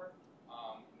shooting for,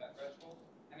 that threshold?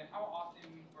 And then how often,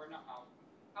 or not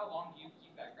how long do you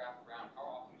keep that graph around?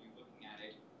 How often are you looking at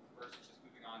it versus just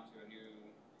moving on to a new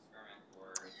experiment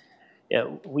or Yeah,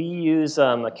 we use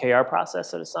a KR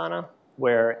process at Asana,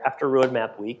 where after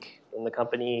roadmap week, when the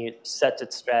company sets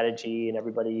its strategy and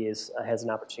everybody has an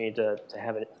opportunity to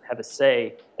have a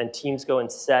say, then teams go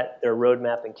and set their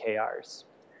roadmap and KRs.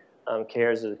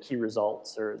 KRs are the key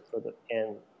results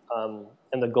and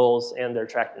the goals, and they're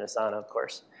tracked in Asana, of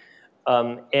course.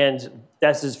 And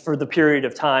that's just for the period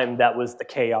of time that was the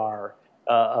KR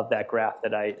of that graph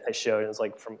that I showed. It was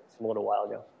like from a little while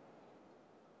ago.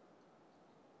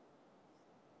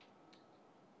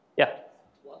 Yeah.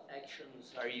 What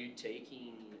actions are you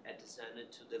taking at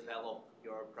Asana to develop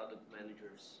your product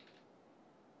managers?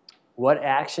 What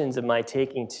actions am I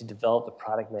taking to develop the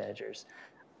product managers?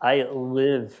 I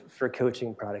live for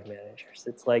coaching product managers.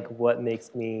 It's like what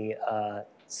makes me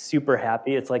super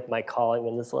happy. It's like my calling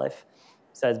in this life,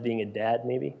 besides being a dad,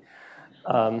 maybe.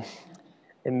 And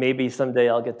maybe someday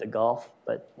I'll get to golf,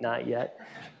 but not yet.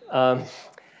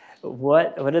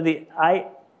 What are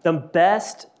the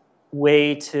best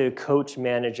way to coach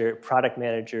product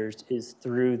managers is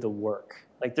through the work.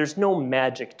 Like there's no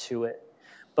magic to it,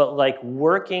 but like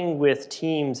working with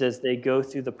teams as they go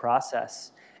through the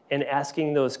process and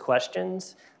asking those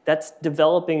questions, that's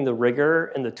developing the rigor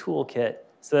and the toolkit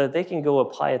so that they can go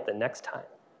apply it the next time.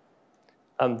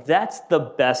 That's the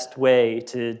best way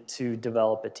to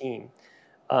develop a team.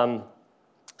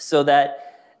 So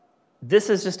that this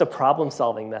is just a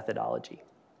problem-solving methodology.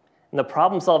 And the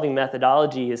problem-solving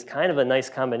methodology is kind of a nice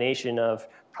combination of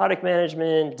product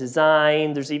management,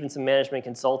 design, there's even some management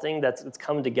consulting that's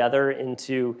come together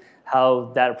into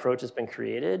how that approach has been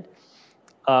created.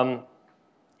 And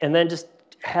then just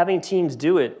having teams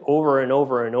do it over and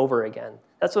over and over again.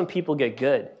 That's when people get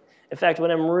good. In fact,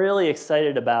 when I'm really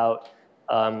excited about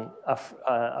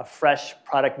a fresh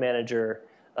product manager,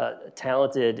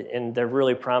 talented, and they're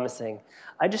really promising,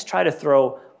 I just try to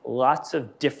throw lots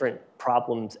of different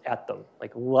problems at them,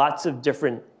 like lots of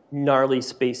different gnarly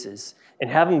spaces, and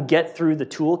have them get through the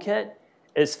toolkit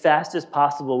as fast as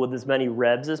possible with as many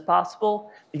revs as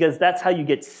possible, because that's how you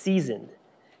get seasoned.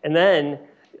 And then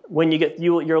when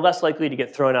you're less likely to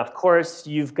get thrown off course.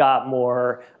 You've got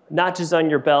more notches on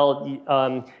your belt.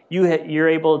 You're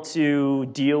able to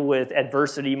deal with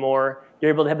adversity more.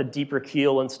 You're able to have a deeper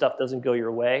keel when stuff doesn't go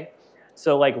your way.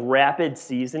 So like rapid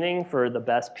seasoning for the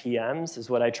best PMs is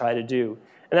what I try to do.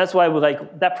 And that's why with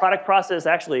like that product process,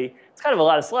 actually, it's kind of a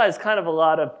lot of slides, kind of a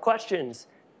lot of questions.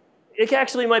 It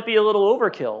actually might be a little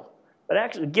overkill. But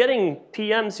actually getting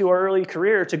PMs who are early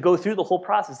career to go through the whole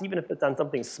process, even if it's on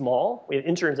something small, we have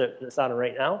interns at Asana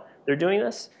right now, they're doing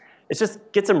this, it just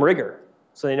gets them rigor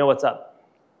so they know what's up.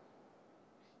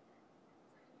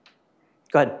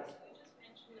 Go ahead. You just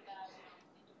mentioned about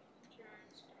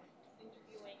interns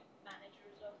interviewing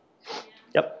managers of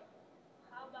PMs. Yep.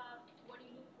 How about what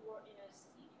do you look for in a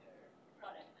senior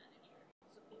product manager?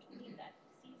 So between that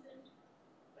seasoned,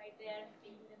 right there,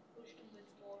 maybe then pushed with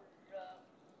more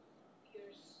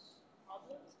fierce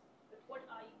problems. But what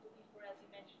are you looking for, as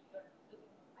you mentioned, you're looking for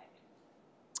hiring?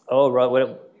 Oh,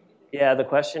 right. Yeah, the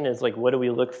question is like, what do we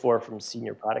look for from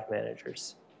senior product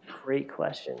managers? Great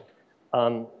question.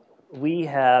 We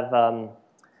have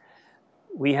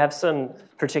some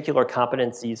particular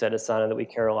competencies at Asana that we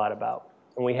care a lot about.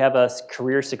 And we have a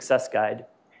career success guide,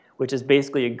 which is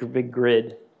basically a big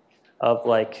grid of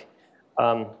like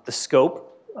the scope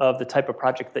of the type of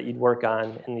project that you'd work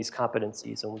on and these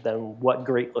competencies, and then what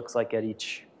great looks like at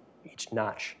each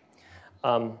notch.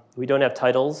 We don't have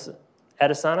titles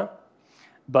at Asana,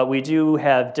 but we do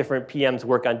have different PMs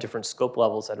work on different scope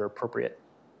levels that are appropriate.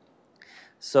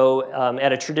 So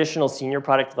at a traditional senior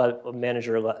product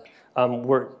manager,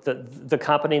 the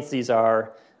competencies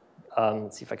are,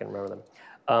 let's see if I can remember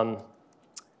them.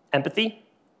 Empathy,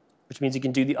 which means you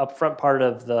can do the upfront part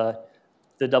of the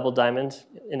double diamond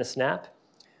in a snap.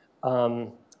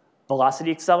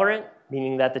 Velocity accelerant,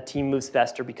 meaning that the team moves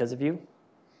faster because of you.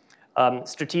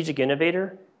 Strategic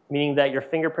innovator, meaning that your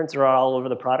fingerprints are all over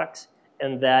the product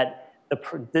and that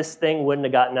this thing wouldn't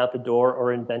have gotten out the door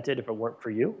or invented if it weren't for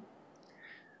you.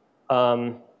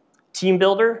 Team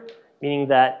builder, meaning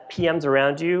that PMs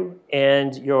around you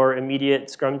and your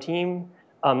immediate Scrum team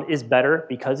is better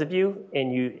because of you,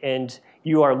 and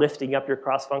you are lifting up your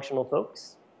cross-functional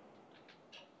folks.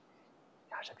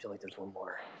 Gosh, I feel like there's one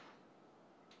more.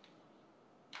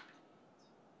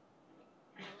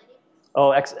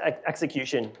 Oh,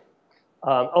 execution.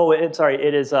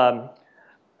 It is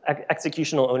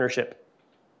executional ownership,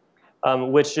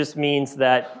 which just means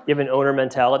that you have an owner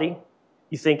mentality.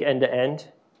 You think end to end.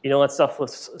 You don't let stuff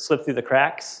slip through the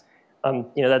cracks.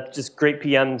 That's just great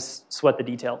PMs sweat the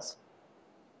details.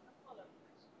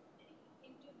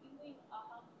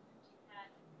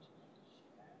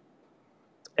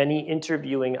 any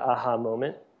interviewing aha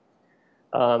moment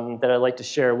that I'd like to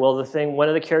share? Well, one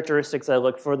of the characteristics I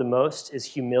look for the most is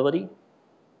humility.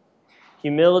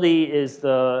 Humility is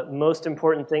the most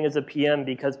important thing as a PM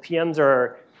because PMs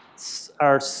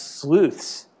are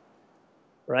sleuths,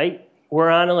 right? We're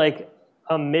on like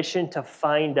a mission to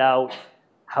find out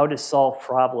how to solve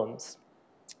problems.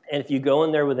 And if you go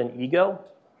in there with an ego,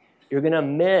 you're gonna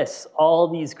miss all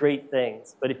these great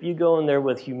things. But if you go in there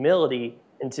with humility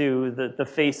into the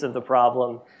face of the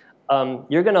problem,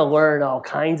 you're gonna learn all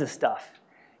kinds of stuff.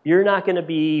 You're not gonna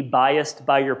be biased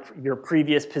by your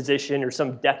previous position or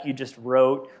some deck you just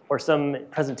wrote or some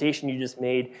presentation you just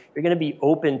made. You're gonna be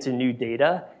open to new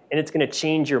data and it's gonna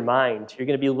change your mind. You're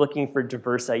gonna be looking for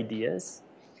diverse ideas.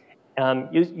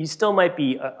 You still might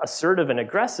be assertive and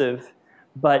aggressive,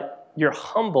 but you're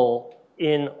humble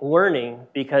in learning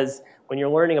because when you're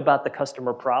learning about the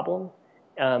customer problem,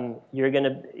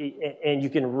 you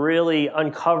can really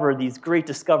uncover these great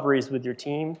discoveries with your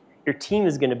team. Your team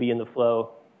is gonna be in the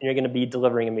flow and you're gonna be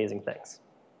delivering amazing things.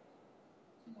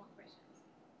 More questions.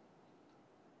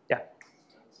 Yeah.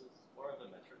 This is more of a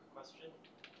metric question.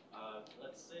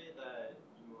 Let's say that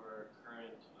your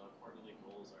current quarterly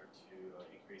goals are to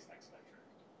increase X metric.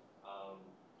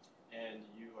 And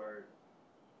you are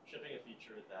shipping a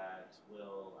feature that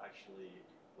will actually,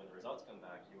 when the results come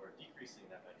back, you are decreasing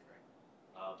that metric.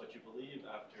 But you believe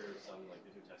after some like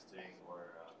video testing or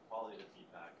qualitative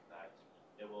feedback that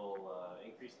it will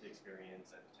increase the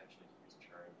experience and potentially decrease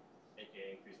churn,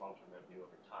 aka increase long-term revenue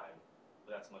over time.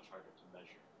 But that's much harder to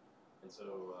measure. And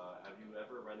so have you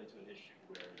ever run into an issue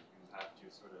where you have to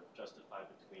sort of justify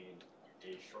between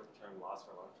a short-term loss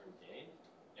or long-term gain?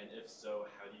 And if so,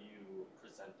 how do you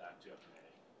present that to upper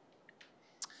management?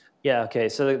 Yeah, okay,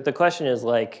 so the question is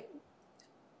like,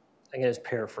 I'm gonna just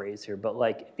paraphrase here, but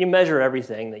like if you measure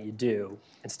everything that you do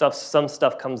and some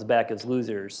stuff comes back as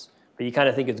losers, but you kind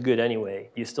of think it's good anyway,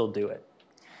 you still do it.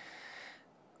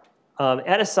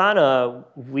 At Asana,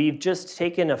 we've just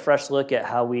taken a fresh look at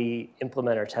how we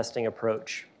implement our testing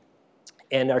approach.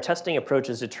 And our testing approach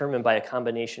is determined by a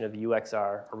combination of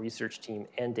UXR, a research team,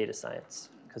 and data science.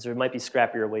 Because there might be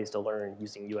scrappier ways to learn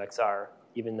using UXR,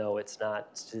 even though it's not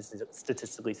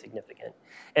statistically significant.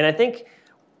 And I think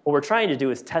what we're trying to do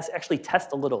is actually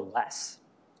test a little less.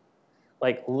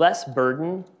 Like less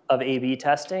burden of A/B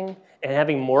testing and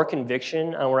having more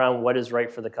conviction around what is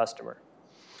right for the customer.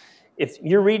 If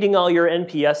you're reading all your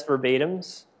NPS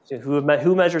verbatims, so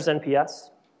who measures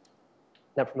NPS?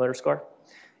 Net Promoter Score?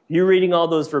 You're reading all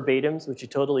those verbatims, which you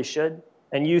totally should,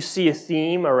 and you see a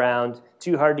theme around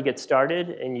too hard to get started,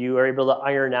 and you are able to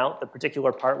iron out the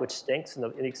particular part which stinks in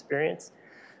the experience,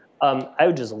 I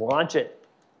would just launch it.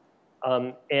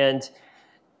 And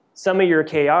some of your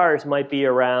KRs might be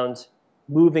around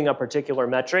moving a particular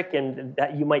metric, and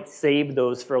that you might save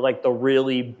those for like the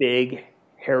really big,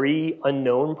 hairy,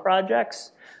 unknown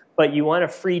projects. But you want to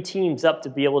free teams up to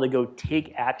be able to go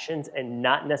take actions and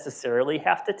not necessarily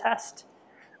have to test,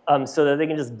 so that they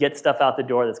can just get stuff out the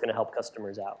door that's going to help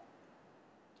customers out.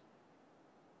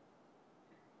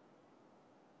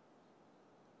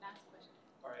 Last question.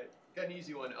 All right, got an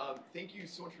easy one. Thank you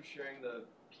so much for sharing the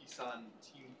piece on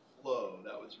team flow.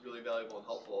 That was really valuable and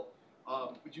helpful.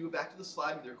 Would you go back to the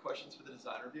slide with your questions for the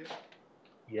design review?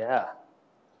 Yeah.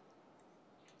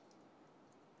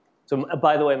 So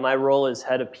by the way, my role is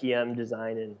head of PM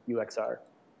design and UXR,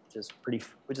 which is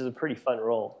a pretty fun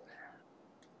role.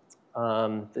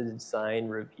 The design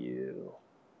review.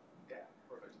 Yeah,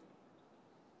 perfect.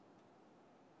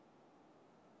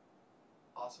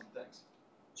 Awesome, thanks.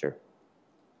 Sure.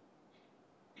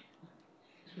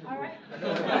 All right.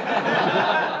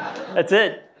 That's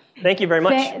it. Thank you very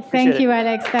much. Thank you,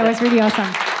 Alex. That was really awesome.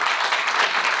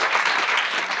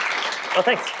 Oh,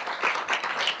 thanks.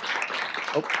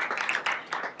 Oh.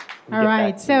 All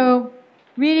right. So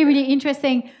really, really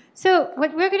interesting. So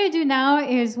what we're going to do now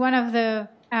is one of the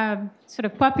sort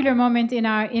of popular moment in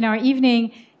our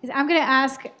evening is I'm going to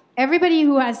ask everybody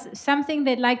who has something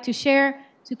they'd like to share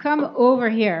to come over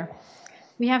here.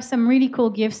 We have some really cool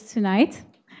gifts tonight.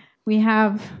 We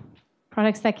have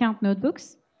Products That Count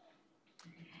notebooks.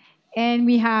 And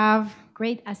we have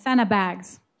great Asana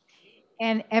bags.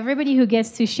 And everybody who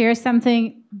gets to share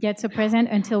something gets a present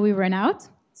until we run out.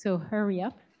 So hurry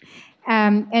up.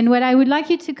 And what I would like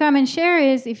you to come and share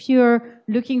is if you're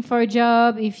looking for a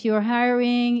job, if you're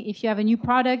hiring, if you have a new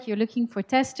product, you're looking for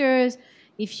testers,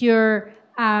 if you're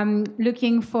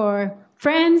looking for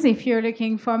friends, if you're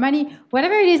looking for money,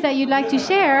 whatever it is that you'd like to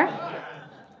share,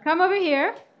 come over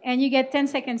here and you get 10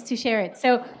 seconds to share it.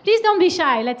 So please don't be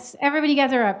shy. Let's everybody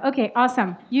gather up. Okay,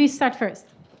 awesome. You start first.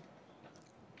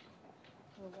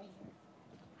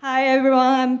 Hi everyone,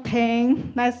 I'm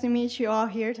Ping. Nice to meet you all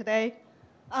here today.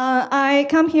 I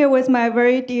come here with my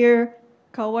very dear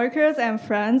coworkers and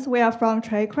friends. We are from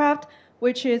Tradecraft,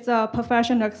 which is a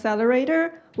professional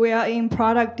accelerator. We are in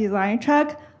product design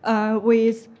track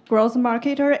with growth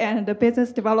marketer and the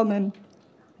business development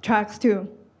tracks too.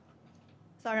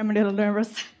 Sorry, I'm a little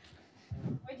nervous.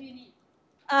 What do you need?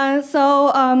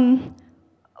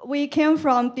 We came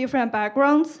from different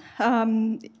backgrounds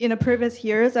in the previous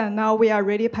years, and now we are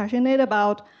really passionate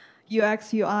about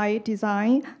UX, UI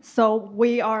design. So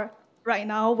we are right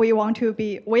now we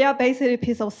are basically a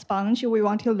piece of sponge. We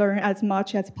want to learn as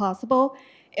much as possible,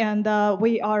 and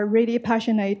we are really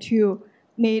passionate to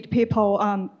meet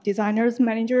people, designers,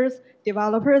 managers,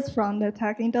 developers from the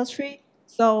tech industry.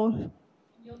 So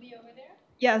You'll be over there?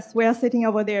 yes, we are sitting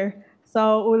over there.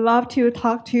 So we'd love to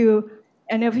talk to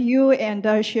any of you and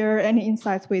share any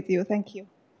insights with you. Thank you.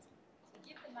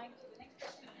 Give the mic to the next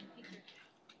person and pick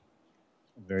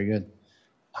your Very good.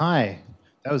 Hi,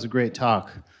 that was a great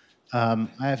talk. I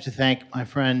have to thank my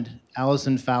friend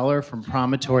Allison Fowler from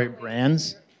Promontory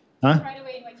Brands. Huh? right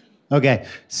away in what you need. Okay,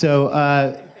 so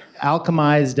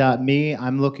alchemize.me,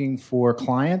 I'm looking for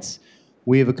clients.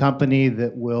 We have a company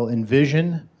that will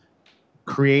envision,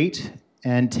 create,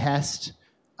 and test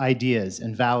ideas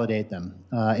and validate them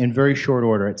in very short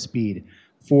order at speed.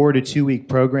 4 to 2 week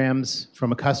programs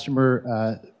from a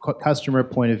customer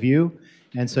point of view.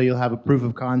 And so you'll have a proof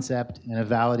of concept and a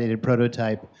validated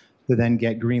prototype to then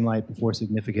get green light before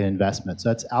significant investment. So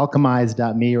that's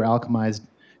alchemize.me or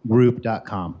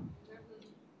alchemizegroup.com.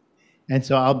 And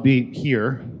so I'll be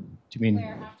here. Do you mean?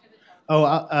 Where after the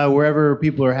talk? Oh, wherever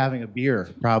people are having a beer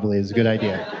probably is a good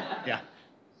idea. Yeah.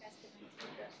 That's the mic to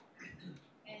the person.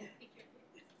 And pick your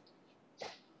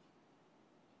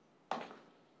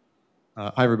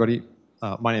Hi, everybody.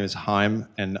 My name is Haim,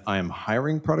 and I am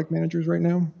hiring product managers right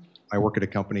now. I work at a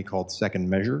company called Second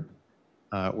Measure.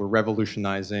 We're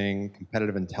revolutionizing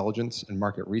competitive intelligence and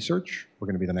market research. We're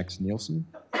going to be the next Nielsen.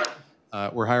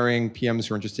 We're hiring PMs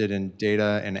who are interested in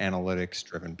data and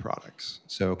analytics-driven products.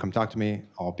 So come talk to me.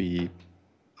 I'll be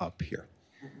up here.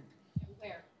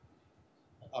 Where?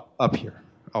 Up here.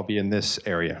 I'll be in this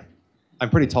area. I'm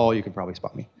pretty tall. You can probably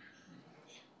spot me.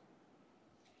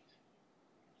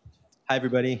 Hi,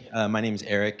 everybody. My name is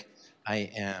Eric. I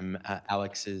am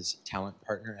Alex's talent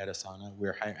partner at Asana.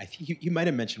 We're hiring. I think you might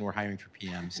have mentioned we're hiring for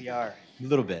PMs. We are. A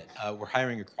little bit. We're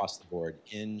hiring across the board: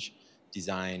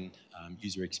 design,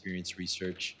 user experience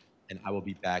research, and I will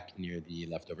be back near the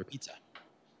leftover pizza.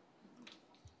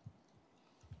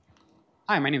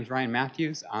 Hi, my name is Ryan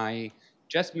Matthews. I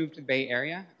just moved to the Bay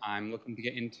Area. I'm looking to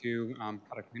get into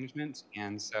product management,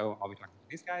 and so I'll be talking to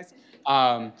these guys.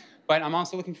 But I'm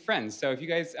also looking for friends. So if you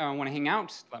guys want to hang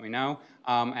out, let me know.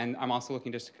 And I'm also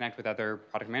looking just to connect with other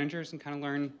product managers and kind of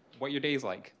learn what your day is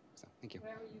like. So thank you.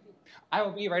 Where will you be? I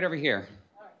will be right over here.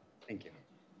 All right. Thank you.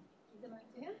 Give the mic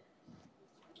to him.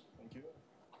 Thank you.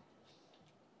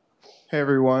 Hey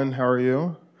everyone, how are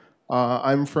you?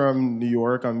 I'm from New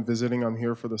York. I'm visiting. I'm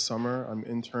here for the summer. I'm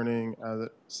interning as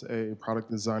a product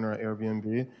designer at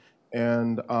Airbnb.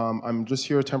 And I'm just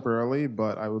here temporarily,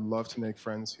 but I would love to make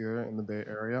friends here in the Bay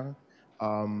Area.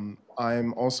 I'm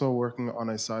also working on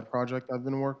a side project I've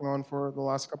been working on for the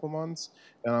last couple months,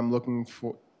 and I'm looking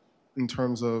for, in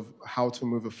terms of how to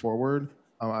move it forward.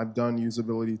 I've done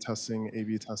usability testing,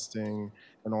 A/B testing,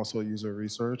 and also user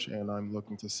research, and I'm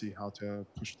looking to see how to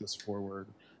push this forward.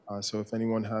 So if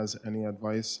anyone has any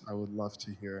advice, I would love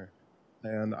to hear.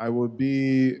 And I will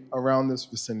be around this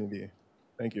vicinity.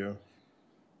 Thank you.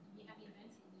 We have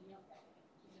events in New York that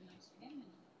give the mic to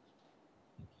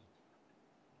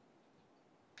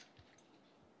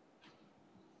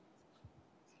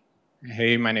him.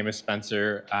 Hey, my name is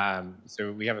Spencer.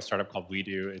 So we have a startup called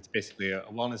WeDo. It's basically a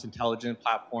wellness intelligence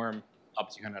platform,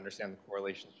 helps you kind of understand the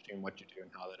correlations between what you do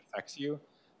and how that affects you.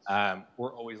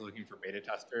 We're always looking for beta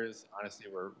testers. Honestly,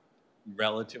 we're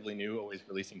relatively new, always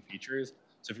releasing features.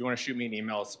 So if you want to shoot me an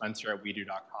email,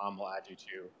 spencer@wedo.com, we'll add you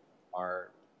to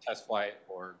our test flight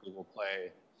or Google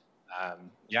Play.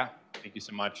 Yeah, thank you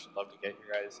so much. Love to get your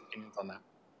guys' opinions on that.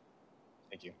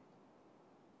 Thank you.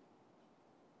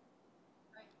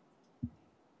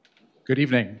 Good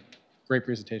evening. Great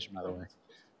presentation, by the way.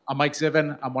 I'm Mike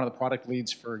Zivin. I'm one of the product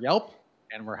leads for Yelp,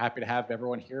 and we're happy to have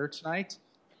everyone here tonight.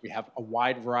 We have a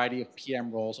wide variety of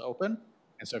PM roles open,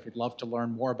 and so if you'd love to learn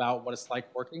more about what it's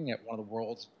like working at one of the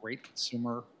world's great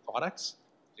consumer products,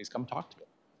 please come talk to me.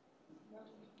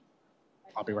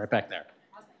 I'll be right back there.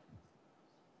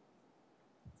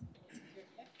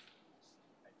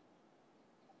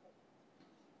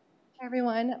 Hi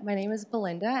everyone, my name is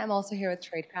Belinda. I'm also here with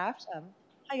Tradecraft.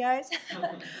 Hi guys.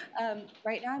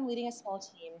 Right now I'm leading a small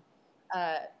team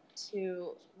to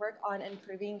work on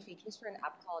improving features for an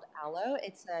app called Allo.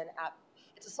 It's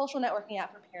a social networking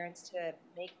app for parents to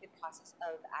make the process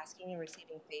of asking and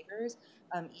receiving favors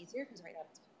easier, because right now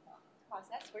it's a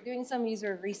process. We're doing some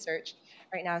user research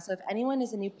right now, so if anyone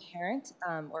is a new parent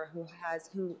or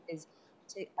who is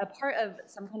a part of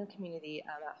some kind of community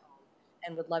at home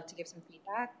and would love to give some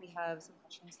feedback, we have some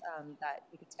questions that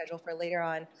we could schedule for later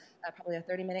on, probably a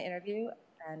 30-minute interview,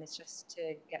 and it's just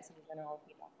to get some general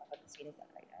feedback on what the scene is like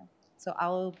right now. So I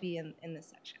will be in this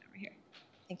section over here.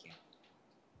 Thank you.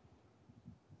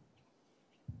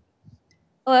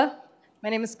 Hello, my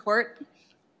name is Court.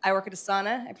 I work at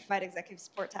Asana. I provide executive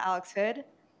support to Alex Hood.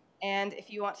 And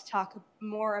if you want to talk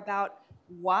more about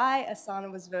why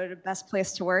Asana was voted best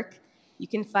place to work, you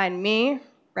can find me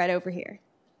right over here.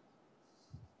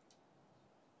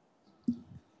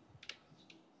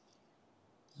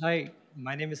 Hi,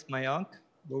 my name is Mayank.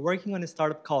 We're working on a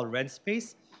startup called Rent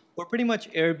Space. We're pretty much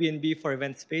Airbnb for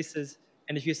event spaces.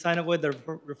 And if you sign up with the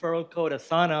referral code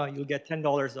Asana, you'll get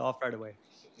 $10 off right away.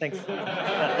 Thanks.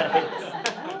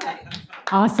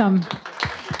 Awesome.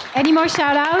 Any more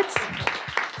shout outs?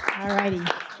 All righty.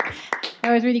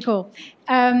 That was really cool.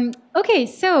 Okay,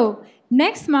 so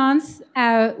next month,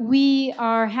 we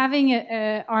are having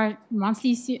our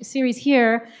monthly series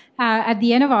here at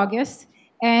the end of August.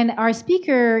 And our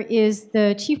speaker is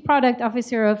the Chief Product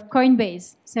Officer of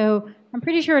Coinbase. So I'm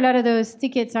pretty sure a lot of those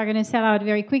tickets are going to sell out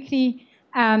very quickly.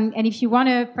 And if you want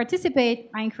to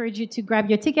participate, I encourage you to grab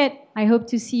your ticket. I hope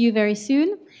to see you very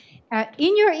soon.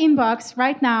 In your inbox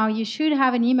right now, you should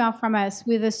have an email from us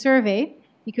with a survey,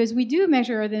 because we do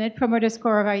measure the Net Promoter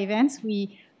Score of our events.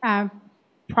 We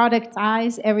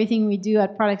productize everything we do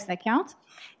at Products That Count.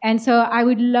 And so I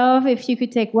would love if you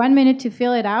could take 1 minute to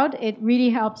fill it out. It really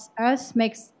helps us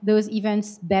make those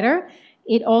events better.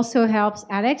 It also helps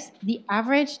Alex. The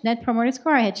average Net Promoter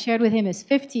Score I had shared with him is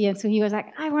 50, and so he was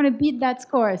like, I want to beat that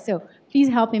score. So please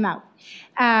help him out.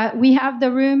 We have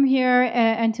the room here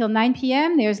until 9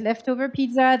 p.m. There's leftover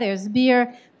pizza, there's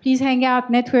beer. Please hang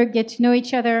out, network, get to know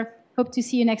each other. Hope to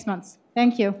see you next month.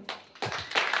 Thank you.